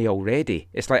the money already.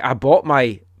 It's like, I bought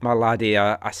my laddie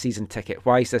a season ticket.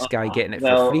 Why is this guy getting it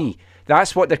for free?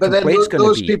 That's what the complaint's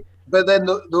going to be. But then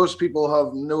those people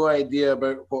have no idea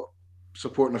about what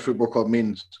supporting a football club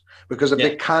means. Because if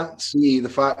they can't see the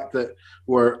fact that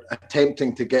we're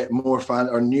attempting to get more fans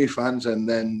or new fans in,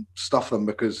 then stuff them,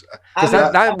 because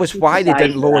that was why they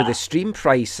didn't lower the stream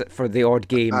price for the odd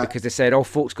game, because they said, oh,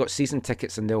 folks got season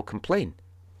tickets and they'll complain.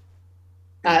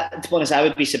 To be honest, I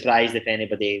would be surprised if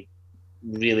anybody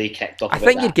really kicked off. I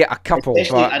think you'd get a couple.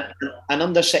 But an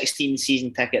under 16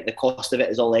 season ticket, the cost of it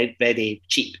is already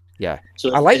cheap. Yeah.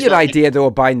 So I like your idea though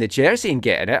of buying the jersey and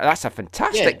getting it. That's a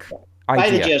fantastic idea. Buy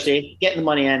the jersey, get the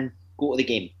money in, go to the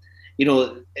game. You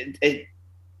know,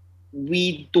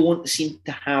 we don't seem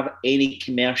to have any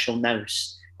commercial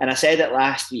nous. And I said it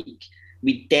last week,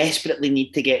 we desperately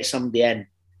need to get somebody in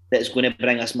that's going to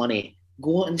bring us money.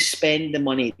 Go and spend the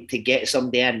money to get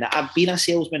somebody in. I've been a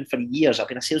salesman for years. I've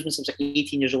been a salesman since I'm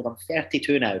 18 years old. I'm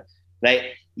 32 now,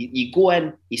 right? You go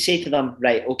in, you say to them,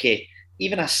 right, okay,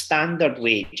 even a standard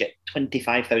wage at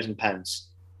 £25,000,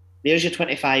 there's your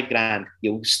 25 grand.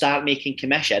 You'll start making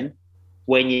commission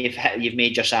when you've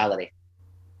made your salary.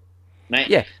 Right?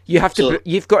 Yeah,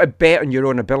 you've got to bet on your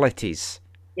own abilities.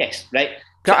 Yes, right.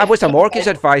 I was a mortgage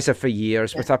advisor for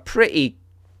years with a pretty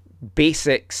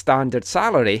basic standard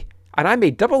salary, and I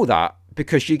made double that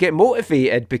because you get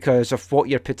motivated because of what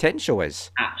your potential is.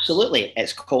 Absolutely.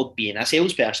 It's called being a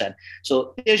salesperson.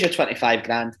 So there's your 25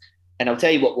 grand, and I'll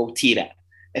tell you what, we'll tier it.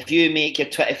 If you make your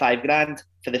 25 grand,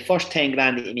 for the first 10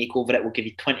 grand that you make over it, we'll give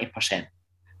you 20%.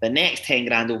 The next 10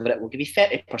 grand over it, we'll give you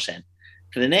 30%.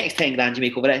 For the next 10 grand you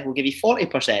make over it, we'll give you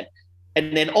 40%.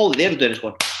 And then all they're doing is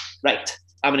going, right,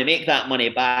 I'm going to make that money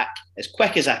back as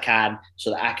quick as I can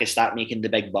so that I can start making the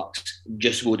big bucks.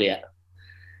 Just go do it.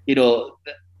 You know,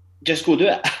 just go do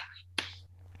it.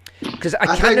 Because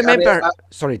I can't remember.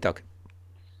 Sorry, Doug.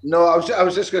 No, I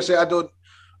was just going to say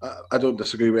I don't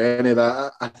disagree with any of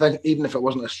that. I think even if it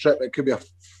wasn't a strip, it could be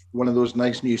one of those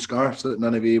nice new scarves that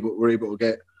none of you were able to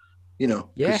get. You know.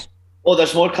 Yeah. Oh,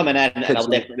 there's more coming in, and I'll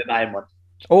definitely be buying one.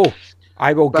 Oh,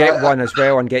 I will get one as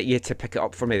well and get you to pick it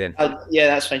up for me then. Yeah,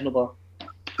 that's fine, no bother.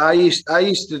 I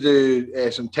used to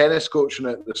do some tennis coaching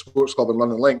at the sports club in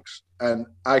London Links, and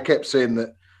I kept saying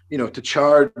that, you know, to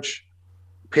charge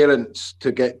parents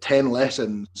to get 10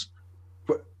 lessons,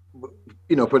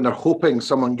 you know, when they're hoping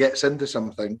someone gets into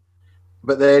something,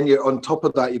 but then you're on top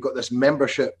of that, you've got this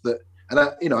membership that, and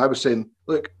I was saying,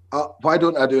 look, why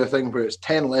don't I do a thing where it's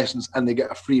 10 lessons and they get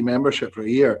a free membership for a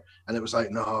year? And it was like,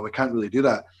 no, we can't really do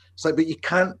that. It's like, but you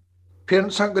can't,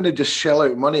 parents aren't going to just shell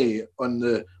out money on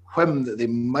the whim that they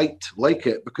might like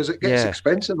it, because it gets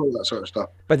expensive, all that sort of stuff.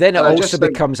 But then it also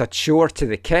becomes a chore to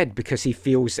the kid because he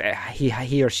feels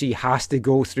he or she has to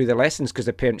go through the lessons because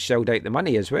the parents shelled out the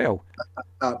money as well.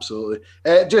 Absolutely.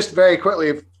 Just very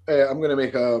quickly, I'm going to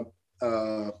make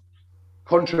a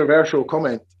controversial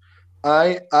comment.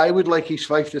 I would like East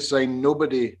Fife to sign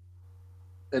nobody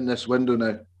in this window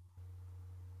now.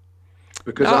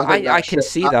 Because I can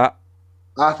see that.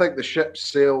 I think the ship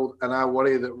sailed, and I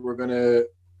worry that we're going to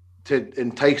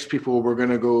entice people, we're going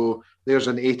to go, there's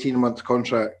an 18-month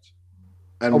contract.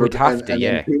 And we'd have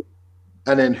to.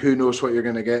 And then who knows what you're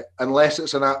going to get, unless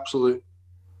it's an absolute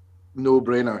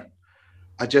no-brainer.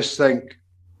 I just think,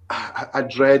 I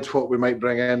dread what we might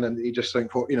bring in, and you just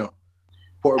think, what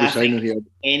are we signing here?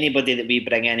 Anybody that we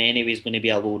bring in anyway is going to be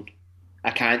a loan. I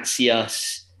can't see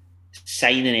us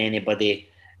signing anybody.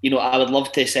 You know, I would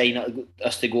love to sign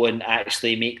us to go and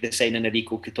actually make the signing of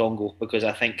Rico Katongo, because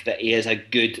I think that he is a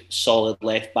good, solid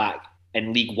left back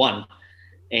in League One.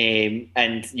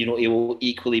 And, you know, he will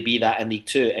equally be that in League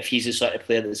Two. If he's the sort of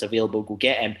player that's available, go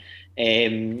get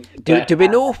him. Do we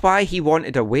know why he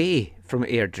wanted away from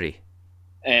Airdrie?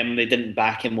 They didn't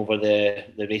back him over the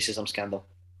racism scandal.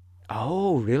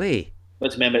 Oh, really?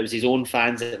 But remember, it was his own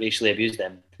fans that racially abused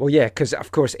him. Well, yeah, because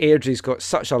of course Airdrie's got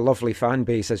such a lovely fan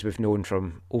base, as we've known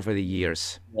from over the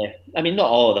years. Yeah, I mean, not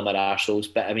all of them are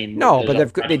arseholes, but I mean, no, but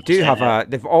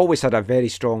they've always had a very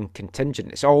strong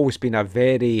contingent. It's always been a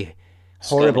very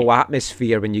horrible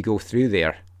atmosphere when you go through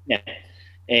there. Yeah,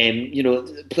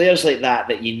 Players like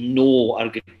that you know are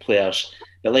good players,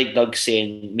 but like Doug's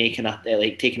saying,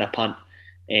 taking a punt.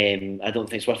 I don't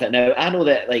think it's worth it. Now, I know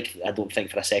that, I don't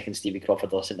think for a second Stevie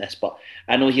Crawford will listen to this, but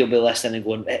I know he'll be listening and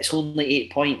going, it's only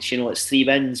 8 points, it's 3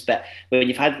 wins. But when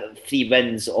you've had 3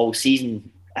 wins all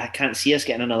season, I can't see us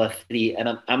getting another 3. And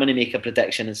I'm going to make a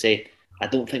prediction and say, I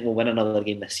don't think we'll win another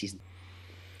game this season.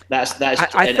 I'm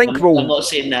not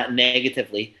saying that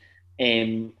negatively.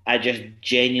 I just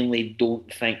genuinely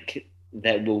don't think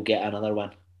that we'll get another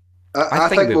one. I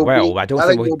think we will. I don't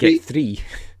think we'll get 3.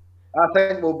 I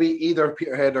think we'll beat either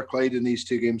Peterhead or Clyde in these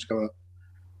 2 games coming up.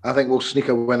 I think we'll sneak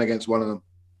a win against one of them.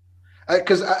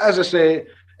 Because, as I say,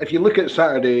 if you look at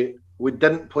Saturday, we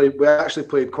actually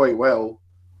played quite well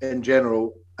in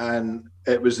general, and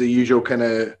it was the usual kind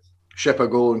of ship a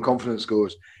goal and confidence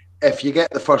goes. If you get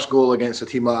the first goal against a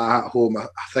team like that at home, I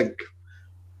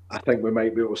think we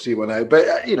might be able to see one out. But,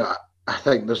 I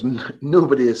think there's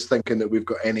nobody is thinking that we've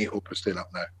got any hope of staying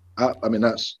up now. I mean,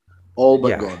 that's all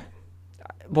but gone.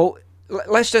 Well,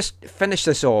 let's just finish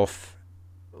this off.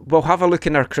 We'll have a look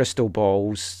in our crystal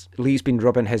balls. Lee's been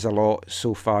rubbing his a lot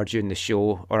so far during the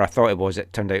show, or I thought it was.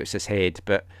 It turned out it's his head.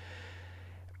 But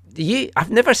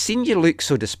I've never seen you look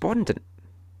so despondent.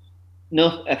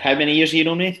 No, how many years you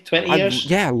know me? 20 years?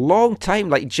 Yeah, a long time.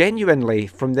 Like, genuinely,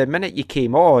 from the minute you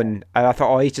came on, and I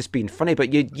thought, he's just being funny,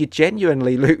 but you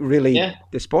genuinely look really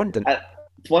despondent. To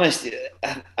be honest,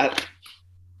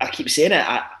 I keep saying it.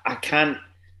 I can't.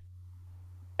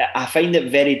 I find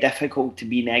it very difficult to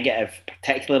be negative,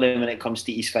 particularly when it comes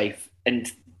to East Fife. And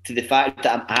to the fact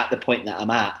that I'm at the point that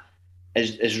I'm at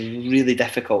is really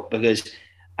difficult, because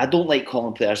I don't like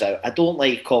calling players out. I don't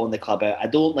like calling the club out. I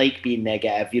don't like being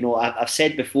negative. I've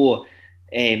said before,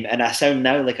 and I sound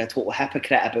now like a total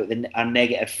hypocrite about our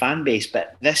negative fan base,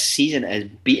 but this season is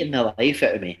beating the life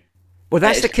out of me. Well,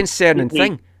 that's the concerning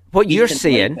thing. What you're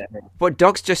saying, what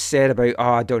Doug's just said about,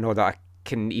 I don't know that I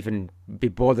can even be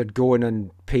bothered going and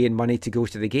paying money to go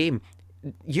to the game.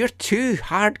 You're 2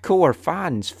 hardcore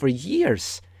fans for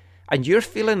years, and you're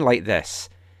feeling like this.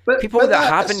 People that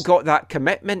haven't got that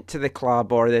commitment to the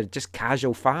club, or they're just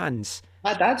casual fans.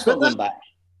 My dad's not going back.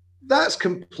 That's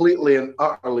completely and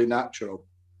utterly natural.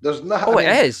 There's not.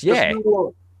 It is, yeah.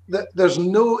 There's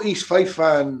no East Fife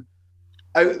fan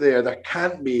out there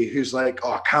can't be who's like,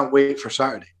 I can't wait for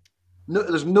Saturday. No,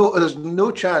 there's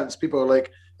no chance people are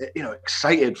like,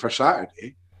 excited for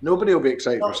Saturday. Nobody will be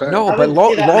excited for Saturday. No, but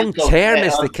long term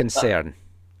is the concern.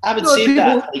 I would say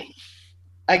that.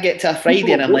 I get to a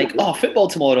Friday and I'm like, football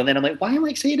tomorrow, and then I'm like, why am I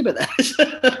excited about this?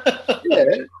 Yeah.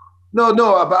 No,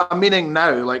 but I'm meaning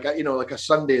now, like a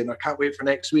Sunday, and I can't wait for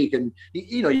next week. And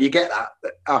you get that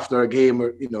after a game,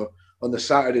 or on the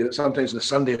Saturday. That sometimes on the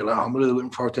Sunday, you're like, I'm really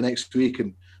looking forward to next week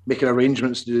and making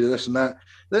arrangements to do this and that.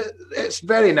 It's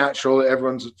very natural that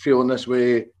everyone's feeling this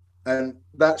way, and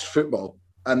that's football,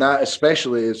 and that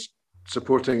especially is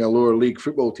supporting a lower league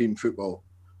football team. Football.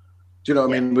 Do you know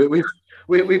what I mean?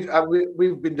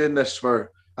 We've been doing this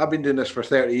I've been doing this for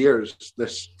 30 years.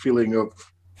 This feeling of,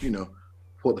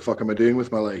 what the fuck am I doing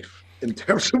with my life in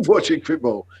terms of watching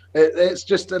football? It's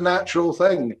just a natural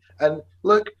thing. And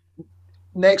look,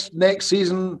 next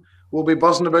season we'll be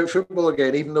buzzing about football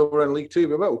again, even though we're in League Two.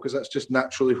 We will, because that's just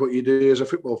naturally what you do as a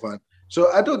football fan.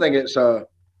 So I don't think it's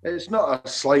not a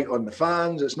slight on the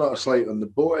fans. It's not a slight on the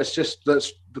board. It's just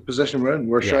that's the position we're in.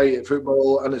 We're shy at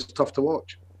football, and it's tough to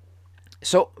watch.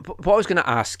 So, what I was going to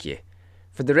ask you,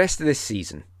 for the rest of this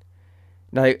season,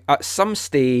 now, at some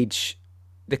stage,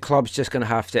 the club's just going to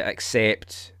have to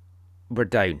accept we're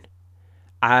down.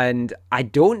 And I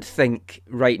don't think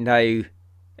right now,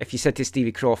 if you said to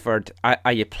Stevie Crawford,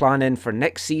 are you planning for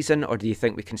next season, or do you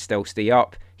think we can still stay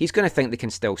up? He's going to think they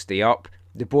can still stay up.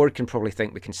 The board can probably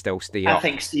think we can still stay up. I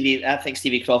think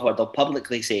Stevie Crawford will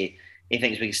publicly say he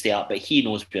thinks we can stay up, but he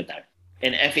knows we're down.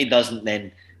 And if he doesn't,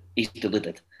 then he's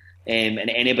deluded. And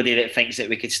anybody that thinks that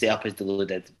we could stay up is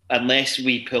deluded, unless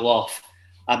we pull off,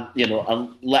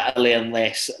 literally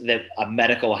unless a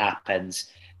miracle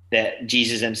happens, that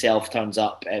Jesus himself turns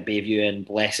up at Bayview and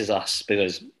blesses us,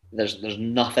 because there's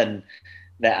nothing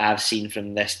that I've seen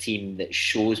from this team that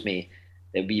shows me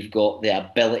that we've got the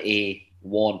ability,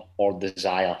 want, or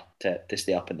desire to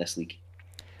stay up in this league.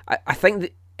 I think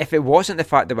that if it wasn't the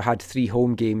fact that we had 3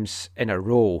 home games in a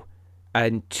row,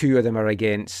 and 2 of them are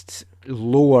against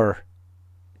lower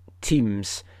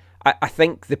teams, I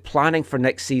think the planning for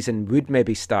next season would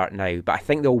maybe start now, but I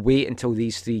think they'll wait until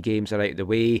these 3 games are out of the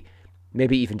way,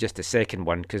 maybe even just the second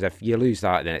one, because if you lose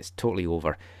that, then it's totally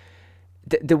over.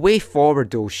 The way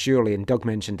forward, though, surely, and Doug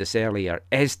mentioned this earlier,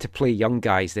 is to play young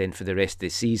guys then for the rest of the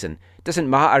season. It doesn't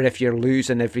matter if you're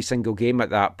losing every single game at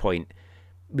that point.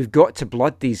 we've got to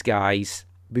blood these guys.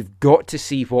 We've got to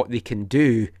see what they can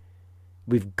do.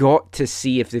 We've got to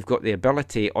see if they've got the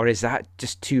ability, or is that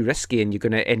just too risky and you're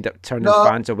going to end up turning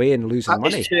fans away and losing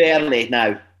money? It's too early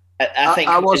now. I think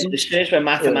as soon as we're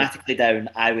mathematically down,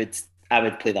 I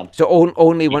would play them. So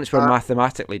only once we're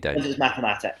mathematically down. This is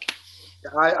mathematic.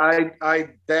 I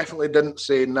definitely didn't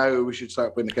say now we should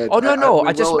start playing the kids. Oh no!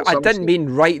 I didn't mean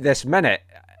right this minute.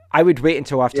 I would wait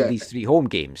until after these 3 home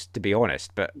games, to be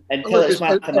honest. But until it's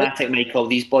mathematic, Michael,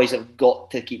 these boys have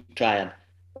got to keep trying,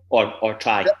 or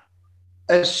try.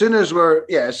 As soon as we're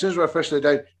officially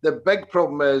down, the big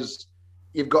problem is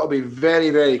you've got to be very,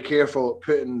 very careful at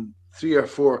putting 3 or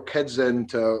 4 kids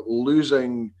into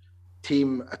losing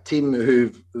a team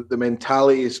who the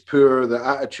mentality is poor, the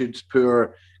attitude's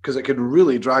poor, because it can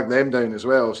really drag them down as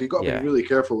well. So you've got to be really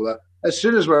careful with that. As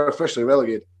soon as we're officially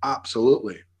relegated,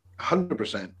 absolutely,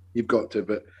 100%, you've got to.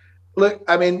 But look,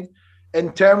 I mean,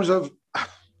 in terms of,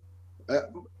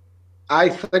 I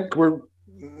think we're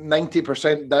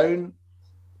 90% down.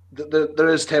 There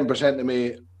is 10% of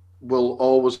me will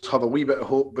always have a wee bit of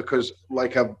hope because,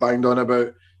 like I've banged on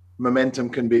about, momentum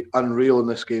can be unreal in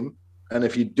this game. And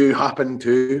if you do happen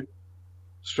to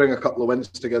string a couple of wins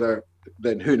together,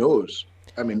 then who knows?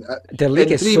 I mean, the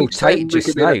league is so tight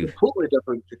just now. Totally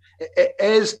different. It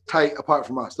is tight apart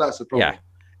from us. That's the problem.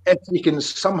 Yeah. If we can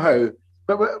somehow,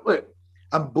 but look,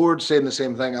 I'm bored saying the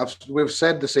same thing. We've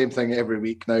said the same thing every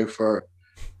week now for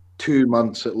 2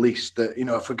 months at least. That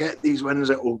if we get these wins,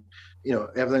 it will,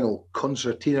 everything will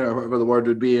concertina or whatever the word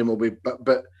would be, and we'll be.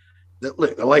 But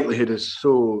look, the likelihood is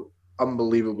so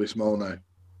unbelievably small now.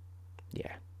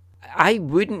 Yeah, I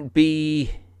wouldn't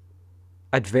be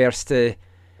adverse to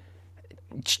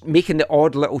making the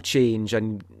odd little change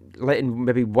and letting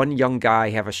maybe one young guy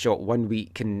have a shot 1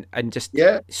 week and just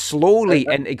slowly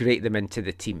integrate them into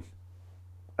the team.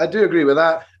 I do agree with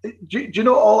that. Do you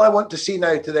know, all I want to see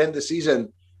now to the end of the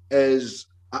season is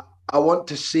I want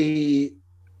to see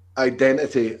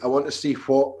identity. I want to see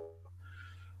what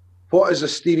is a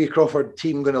Stevie Crawford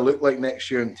team going to look like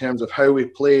next year in terms of how we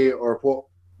play, or what,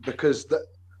 because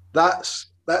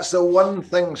that's the one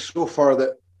thing so far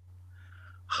that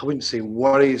I wouldn't say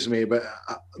worries me, but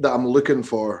that I'm looking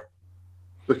for.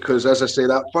 Because as I say,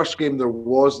 that first game there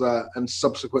was that, and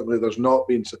subsequently there's not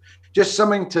been. So just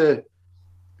something to,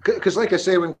 because like I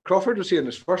say, when Crawford was here in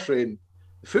his first reign,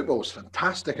 the football was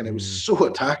fantastic and it was so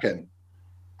attacking.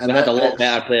 And we had a lot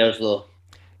better players though.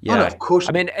 Yeah, of course.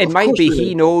 I mean, it might be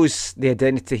he knows the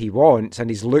identity he wants, and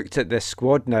he's looked at this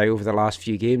squad now over the last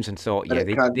few games and thought,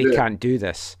 they can't do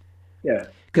this. Yeah.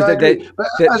 Because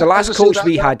the last coach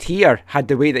we had here had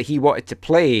the way that he wanted to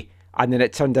play, and then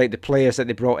it turned out the players that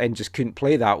they brought in just couldn't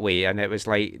play that way, and it was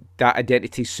like that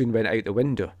identity soon went out the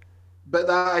window. But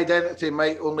that identity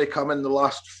might only come in the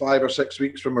last 5 or 6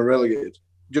 weeks from a relegated.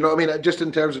 Do you know what I mean? Just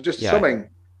in terms of something.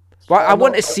 Well, I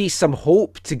want to see some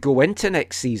hope to go into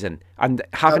next season, and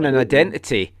having an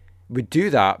identity would do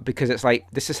that, because it's like,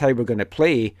 this is how we're going to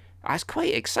play. That's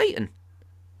quite exciting.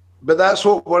 But that's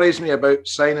what worries me about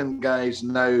signing guys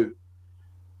now.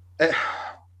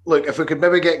 Look, if we could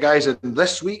maybe get guys in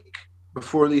this week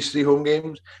before these 3 home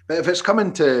games, but if it's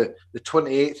coming to the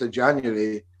 28th of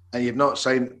January and you've not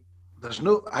signed,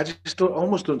 I just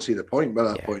almost don't see the point by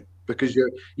that point, because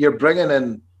you're bringing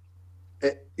in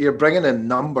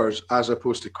numbers as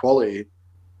opposed to quality,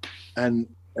 and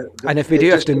if we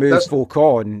do have to move folk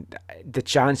on, the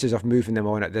chances of moving them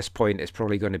on at this point is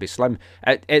probably going to be slim.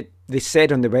 They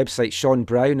said on the website Sean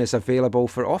Brown is available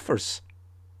for offers.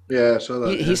 Yeah, so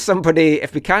he's somebody,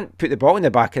 if we can't put the ball in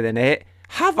the back of the net,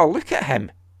 have a look at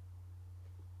him.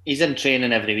 He's in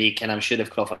training every week, and I'm sure if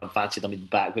Crawford fancied him, he'd be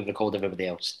back. We've recalled everybody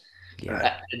else.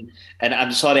 Yeah. And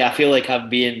I'm sorry, I feel like I'm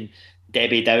being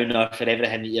Debbie Downer for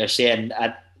everything that you're saying.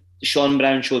 Sean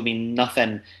Brown showed me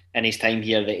nothing in his time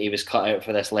here that he was cut out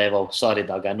for this level. Sorry,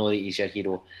 Doug, I know that he's your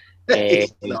hero.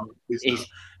 There's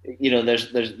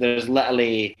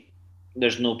literally,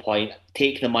 there's no point.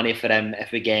 Take the money for him.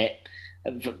 If we get,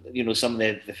 some of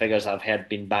the figures I've heard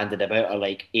being banded about are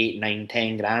like 8, 9,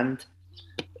 10 grand.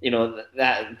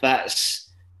 That's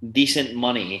decent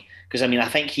money, because I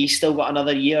think he's still got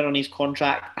another year on his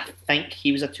contract. I think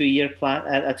he was a 2-year plan,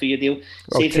 a 2-year deal.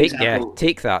 Well,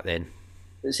 take that then.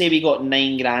 Say we got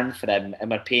 9 grand for him,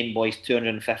 and we're paying boys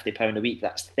 £250 a week.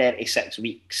 That's 36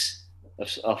 weeks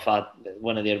of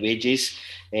one of their wages,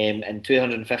 and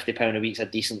 £250 a week is a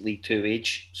decent League 2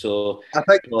 wage. So I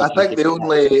think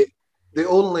the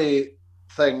only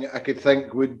thing I could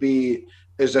think would be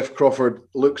is if Crawford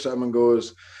looks at him and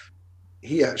goes,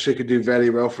 he actually could do very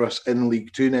well for us in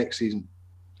League 2 next season.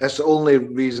 That's the only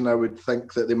reason I would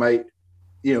think that they might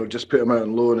just put them out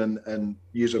on loan and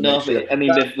use them No, next year. but I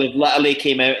mean, we've literally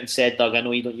came out and said, Doug, I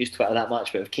know you don't use Twitter that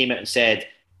much, but we've came out and said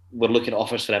we're looking at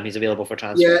offers for him. He's available for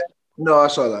transfer. Yeah, no, I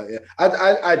saw that. Yeah,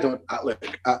 I don't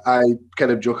look. I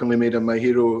kind of jokingly made him my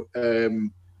hero,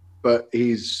 but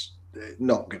he's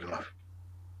not good enough.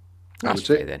 That's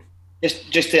fair then.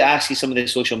 Just to ask you some of the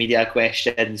social media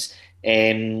questions,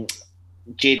 Jaden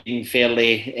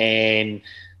Fairley,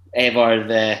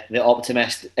 ever the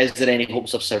optimist. Is there any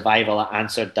hopes of survival? I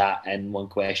answered that in one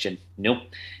question. No.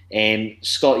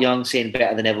 Scott Young saying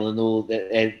better than devil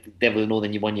know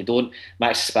than you one you don't.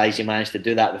 Max surprised you managed to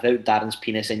do that without Darren's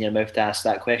penis in your mouth to ask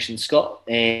that question, Scott.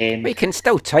 We can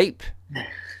still type.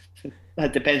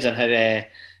 That depends on how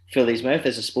full his mouth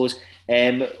is, I suppose.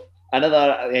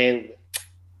 Another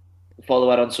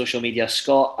follower on social media,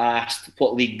 Scott, asked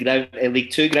what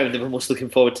League 2 ground they were most looking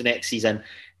forward to next season.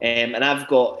 And I've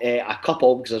got a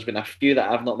couple, because there's been a few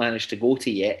that I've not managed to go to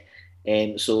yet.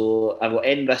 So I've got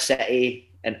Edinburgh City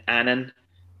and Annan,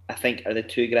 I think, are the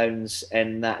 2 grounds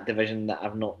in that division that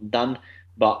I've not done.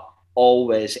 But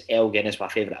always Elgin is my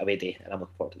favourite away day, and I'm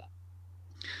looking forward to that.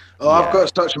 Oh, yeah. I've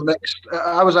got such a mixed.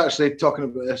 I was actually talking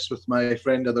about this with my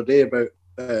friend the other day about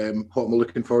what I'm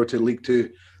looking forward to League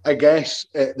 2. I guess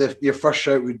your first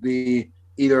shout would be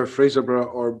either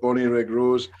Fraserburgh or Bonnyrigg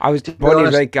Rose. I was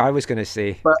Bonnyrigg. I was going to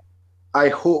say, but I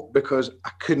hope, because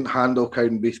I couldn't handle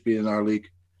Cowdenbeath being in our league,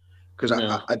 because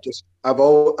I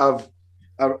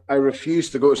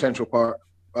refuse to go to Central Park.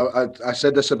 I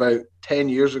said this about 10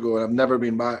 years ago, and I've never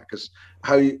been back, because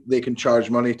how they can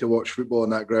charge money to watch football on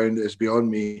that ground is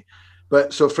beyond me.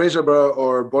 But so Fraserburgh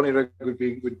or Bonnyrigg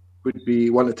would be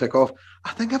one to tick off.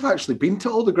 I think I've actually been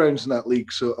to all the grounds in that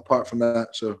league. So apart from that,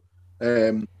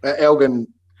 at Elgin,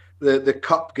 the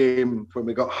cup game when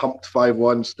we got humped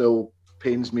 5-1 still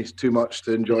pains me too much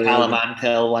to enjoy.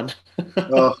 Calamantel one.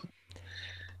 Oh.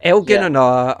 Elgin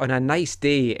on a nice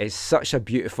day is such a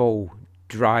beautiful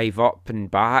drive up and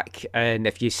back, and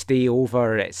if you stay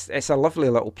over, it's a lovely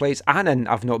little place. Annan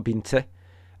I've not been to.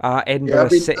 Edinburgh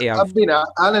City. I've been at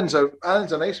Annan's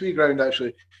a nice wee ground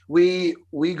actually. We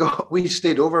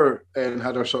stayed over and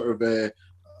had our sort of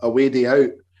away day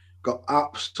out. Got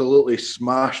absolutely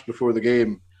smashed before the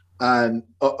game, and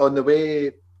on the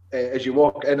way as you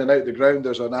walk in and out the ground,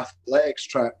 there's an athletics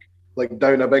track like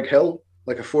down a big hill,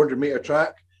 like a 400-meter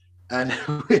track, and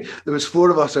there was 4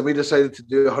 of us, and we decided to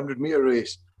do a 100-meter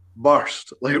race.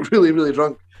 Burst, like really, really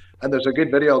drunk. And there's a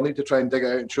good video. I'll need to try and dig it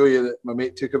out and show you that my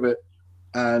mate took of it.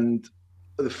 And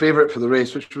the favourite for the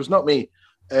race, which was not me,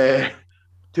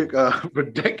 took a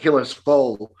ridiculous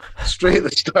fall straight at the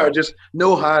start, just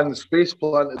no hands, face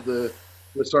planted the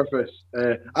surface.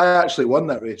 I actually won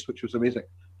that race, which was amazing.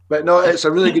 But no, it's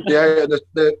a really good day out.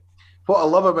 And what I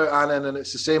love about Annan, and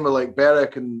it's the same with like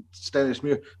Berwick and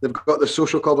Stennismuir, they've got the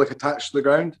social club like attached to the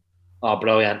ground. Oh,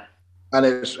 brilliant. And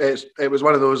it was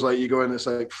one of those, like, you go in, it's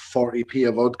like 40p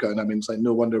of vodka, and I mean, it's like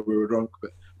no wonder we were drunk.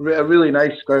 But a really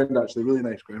nice ground, actually, really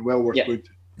nice ground, well worth going to.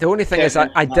 The only thing is,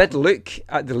 I did look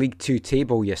at the League 2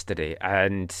 table yesterday,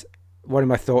 and one of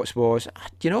my thoughts was,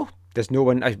 there's no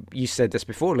one. You said this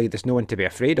before, Lee. There's no one to be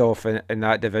afraid of in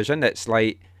that division. It's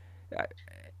like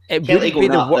it wouldn't be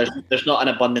there's not an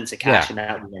abundance of cash in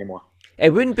that anymore.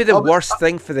 It wouldn't be the worst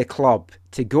thing for the club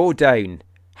to go down,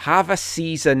 have a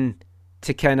season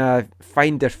to kind of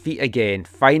find their feet again,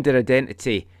 find their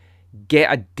identity,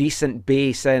 get a decent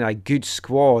base in, a good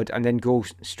squad, and then go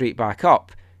straight back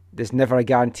up. There's never a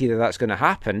guarantee that that's going to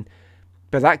happen,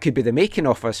 but that could be the making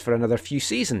of us for another few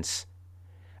seasons.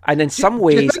 And in some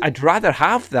ways, I'd rather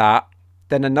have that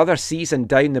than another season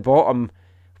down the bottom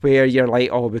where you're like,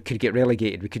 oh, we could get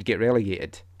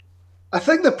relegated. I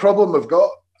think the problem we've got,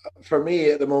 for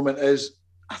me at the moment, is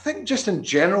I think just in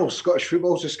general, Scottish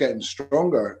football is just getting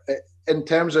stronger. In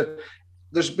terms of,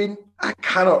 I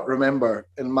cannot remember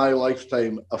in my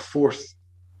lifetime a third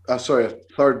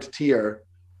tier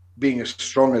being as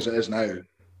strong as it is now. Do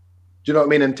you know what I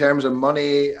mean? In terms of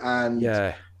money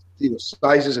and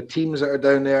sizes of teams that are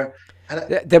down there.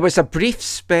 And there was a brief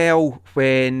spell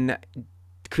when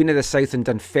Queen of the South and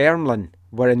Dunfermline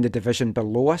were in the division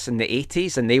below us in the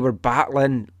 80s, and they were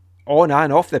battling on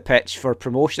and off the pitch for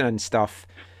promotion and stuff.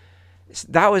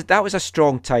 That was a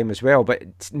strong time as well, but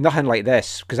it's nothing like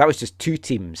this, because that was just 2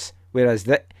 teams, whereas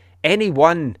any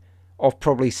one of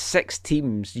probably 6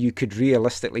 teams you could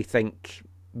realistically think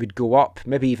would go up,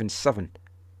 maybe even 7.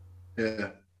 Yeah.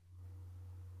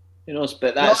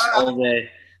 But that's all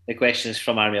the questions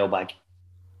from our mailbag.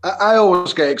 I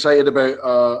always get excited about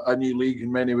a new league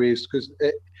in many ways, because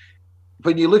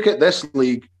when you look at this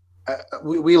league,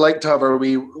 we like to have our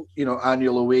wee,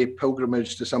 annual away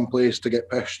pilgrimage to some place to get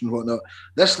pished and whatnot.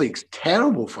 This league's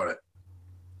terrible for it.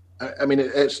 I mean,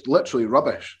 it's literally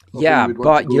rubbish. Yeah,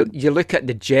 but you look at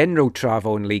the general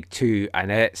travel in League Two,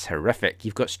 and it's horrific.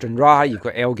 You've got Stranraer, you've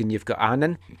got Elgin, you've got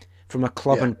Annan. From a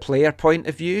club and player point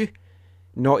of view,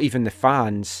 not even the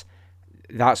fans,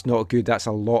 that's not good. That's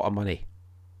a lot of money.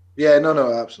 Yeah,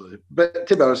 no, absolutely. But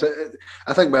to be honest,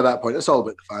 I think by that point, it's all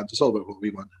about the fans. It's all about what we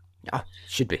want.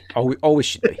 Should be. Always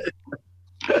should be.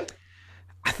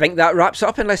 I think that wraps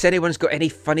up, unless anyone's got any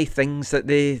funny things that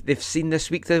they've seen this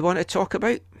week they want to talk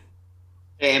about.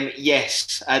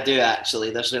 Yes, I do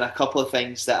actually. There's been a couple of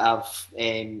things that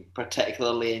I've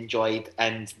particularly enjoyed,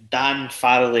 and Dan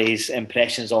Farrelly's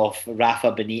impressions of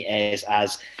Rafa Benitez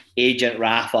as Agent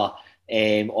Rafa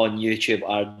on YouTube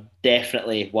are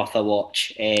definitely worth a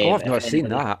watch. I've not seen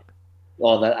that.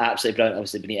 Oh, they're absolutely brilliant.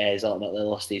 Obviously, Benitez ultimately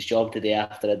lost his job today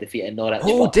after a defeat in Norwich.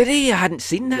 Oh, did he? I hadn't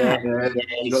seen that. Yeah,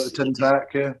 you got the tin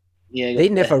tack, yeah. They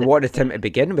never wanted him to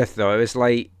begin with, though. It was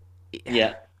like...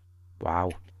 Yeah. Wow.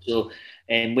 So,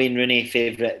 Wayne Rooney,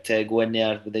 favourite to go in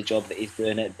there with the job that he's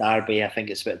doing at Derby. I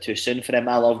think it's a bit too soon for him.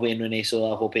 I love Wayne Rooney,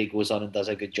 so I hope he goes on and does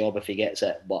a good job if he gets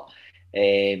it. But,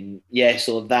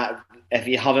 so that, if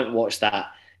you haven't watched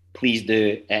that, please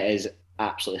do. It is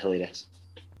absolutely hilarious.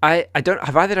 I don't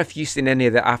have either of you seen any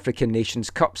of the African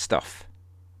Nations Cup stuff?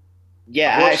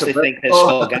 Yeah, I actually think that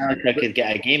Scott Gallagher could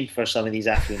get a game for some of these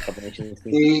African Cup Nations.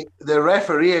 The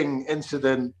refereeing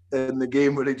incident in the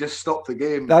game where he just stopped the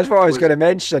game. That's what I was going to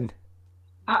mention.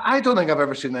 I don't think I've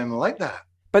ever seen anything like that.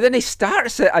 But then he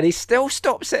starts it and he still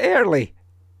stops it early.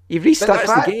 He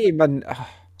restarts the game and...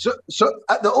 So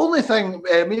the only thing,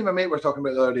 me and my mate were talking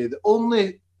about the other day, the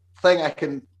only thing I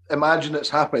can imagine that's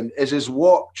happened is his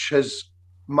watch has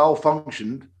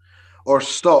malfunctioned or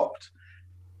stopped,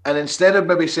 and instead of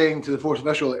maybe saying to the fourth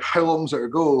official, like, how long's it to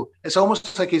go, it's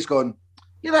almost like he's gone,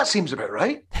 yeah, that seems about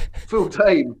right, full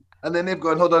time, and then they've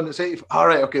gone, hold on, it's 80, all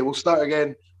right, okay, we'll start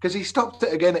again, because he stopped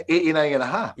it again at 89 and a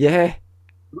half. Yeah,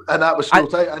 and that was full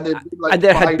time, and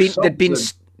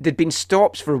there'd been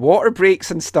stops for water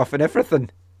breaks and stuff and everything.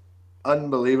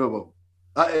 Unbelievable.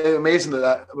 Amazing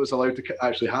that was allowed to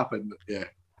actually happen. But yeah,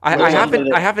 I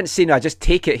haven't seen. I just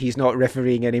take it he's not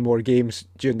refereeing any more games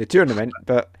during the tournament.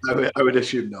 But I would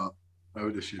assume not.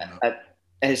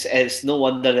 It's no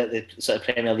wonder that the sort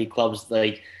of Premier League clubs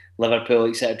like Liverpool,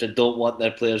 etc., don't want their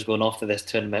players going off to this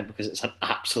tournament because it's an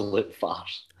absolute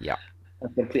farce. Yeah.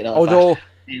 Although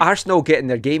Arsenal getting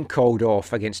their game called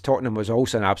off against Tottenham was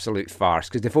also an absolute farce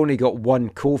because they've only got one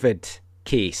COVID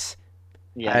case.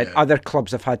 Yeah. And other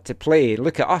clubs have had to play.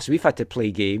 Look at us, we've had to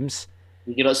play games.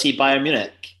 Did you not see Bayern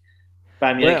Munich?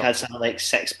 Bayern Munich had something like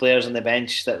 6 players on the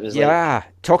bench that was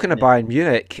talking of Bayern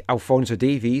Munich, Alphonso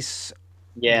Davies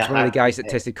was one of the guys that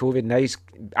tested COVID. Now he's,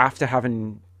 after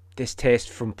having this test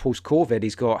from post-COVID,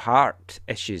 he's got heart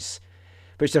issues,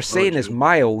 which they're saying is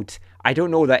mild. I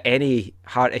don't know that any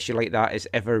heart issue like that is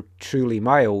ever truly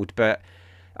mild, but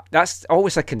that's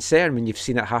always a concern when you've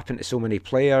seen it happen to so many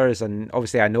players. And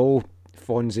obviously I know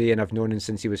Fonzie, and I've known him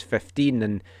since he was 15,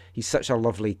 and he's such a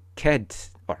lovely kid,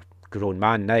 or grown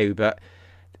man now, but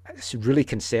it's really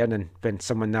concerning when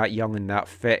someone that young and that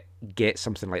fit gets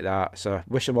something like that. So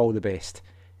wish him all the best.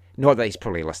 Not that he's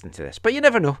probably listening to this, but you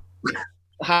never know.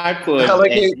 Hardcore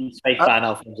fan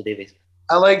Alphonso Davies.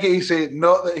 I like it you say,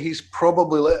 not that he's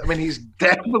probably he's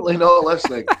definitely not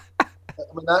listening.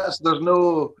 There's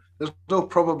no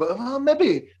probability. Well,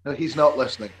 maybe he's not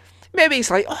listening. Maybe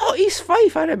it's like, he's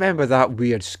 5. I remember that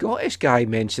weird Scottish guy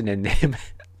mentioning him.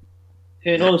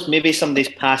 Who knows? Maybe somebody's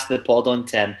passed the pod on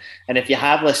to him. And if you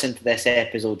have listened to this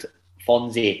episode,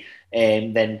 Fonzie,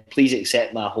 then please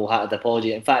accept my wholehearted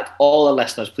apology. In fact, all our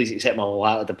listeners, please accept my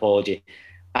wholehearted apology.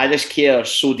 I just care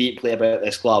so deeply about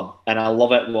this club, and I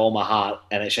love it with all my heart.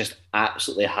 And it's just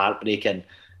absolutely heartbreaking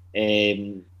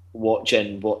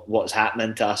watching what's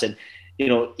happening to us. And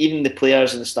even the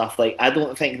players and stuff, I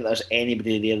don't think that there's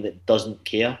anybody there that doesn't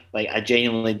care. I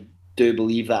genuinely do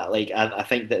believe that. I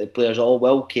think that the players all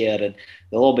will care and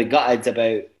they'll all be gutted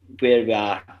about where we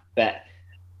are. But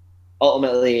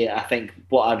ultimately, I think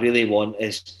what I really want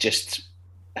is just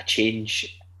a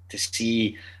change, to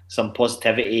see some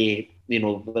positivity,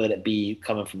 whether it be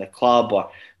coming from the club or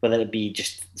whether it be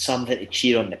just something to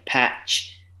cheer on the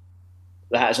pitch.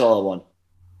 That's all I want.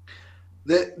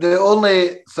 The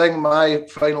only thing, my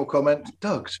final comment,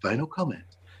 Doug's final comment,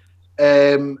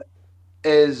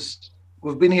 is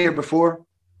we've been here before,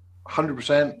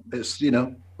 100%. It's,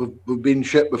 we've been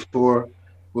shit before,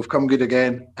 we've come good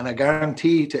again, and I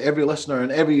guarantee to every listener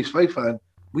and every East Fife fan,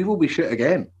 we will be shit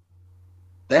again.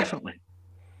 Definitely.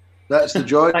 That's the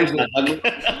joy.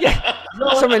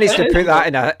 Someone needs to put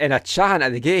that in a chant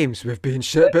at the games. We've been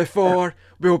shit before,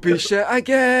 we'll be shit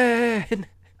again.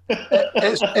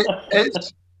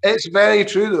 It's very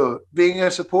true, though. Being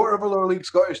a supporter of a lower league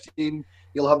Scottish team,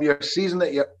 you'll have your season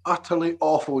that you're utterly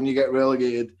awful when you get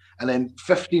relegated, and then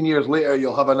 15 years later,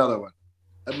 you'll have another one.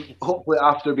 And hopefully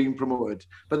after being promoted.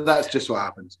 But that's just what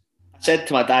happens. I said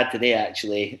to my dad today,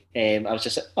 actually, I was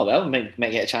just like, oh, well, might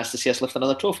get a chance to see us lift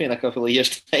another trophy in a couple of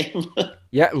years' time.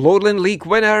 Yeah, Lowland League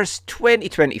winners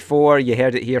 2024. You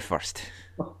heard it here first.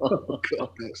 Oh, God,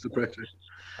 that's the pressure.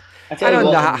 And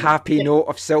on that happy note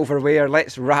of silverware,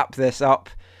 let's wrap this up.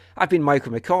 I've been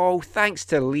Michael McCall. Thanks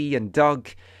to Lee and Doug.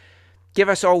 Give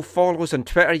us all follows on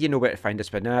Twitter. You know where to find us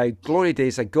by now. Glory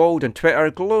Days of Gold on Twitter.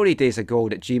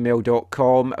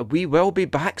 glorydaysofgold@gmail.com. We will be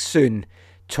back soon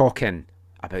talking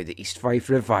about the East Fife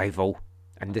revival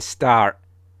and the start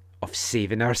of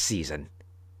saving our season.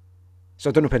 So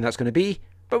I don't know when that's going to be,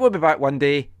 but we'll be back one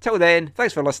day. Till then,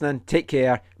 thanks for listening. Take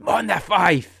care. Mon the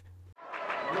Fife!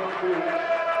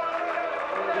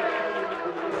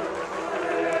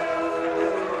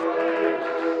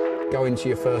 Going to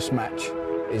your first match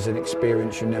is an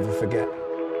experience you never forget.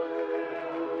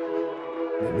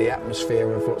 The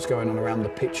atmosphere of what's going on around the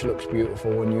pitch looks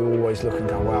beautiful, and you always look and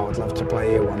go, wow, I'd love to play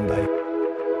here one day.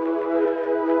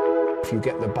 If you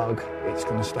get the bug, it's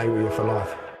going to stay with you for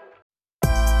life.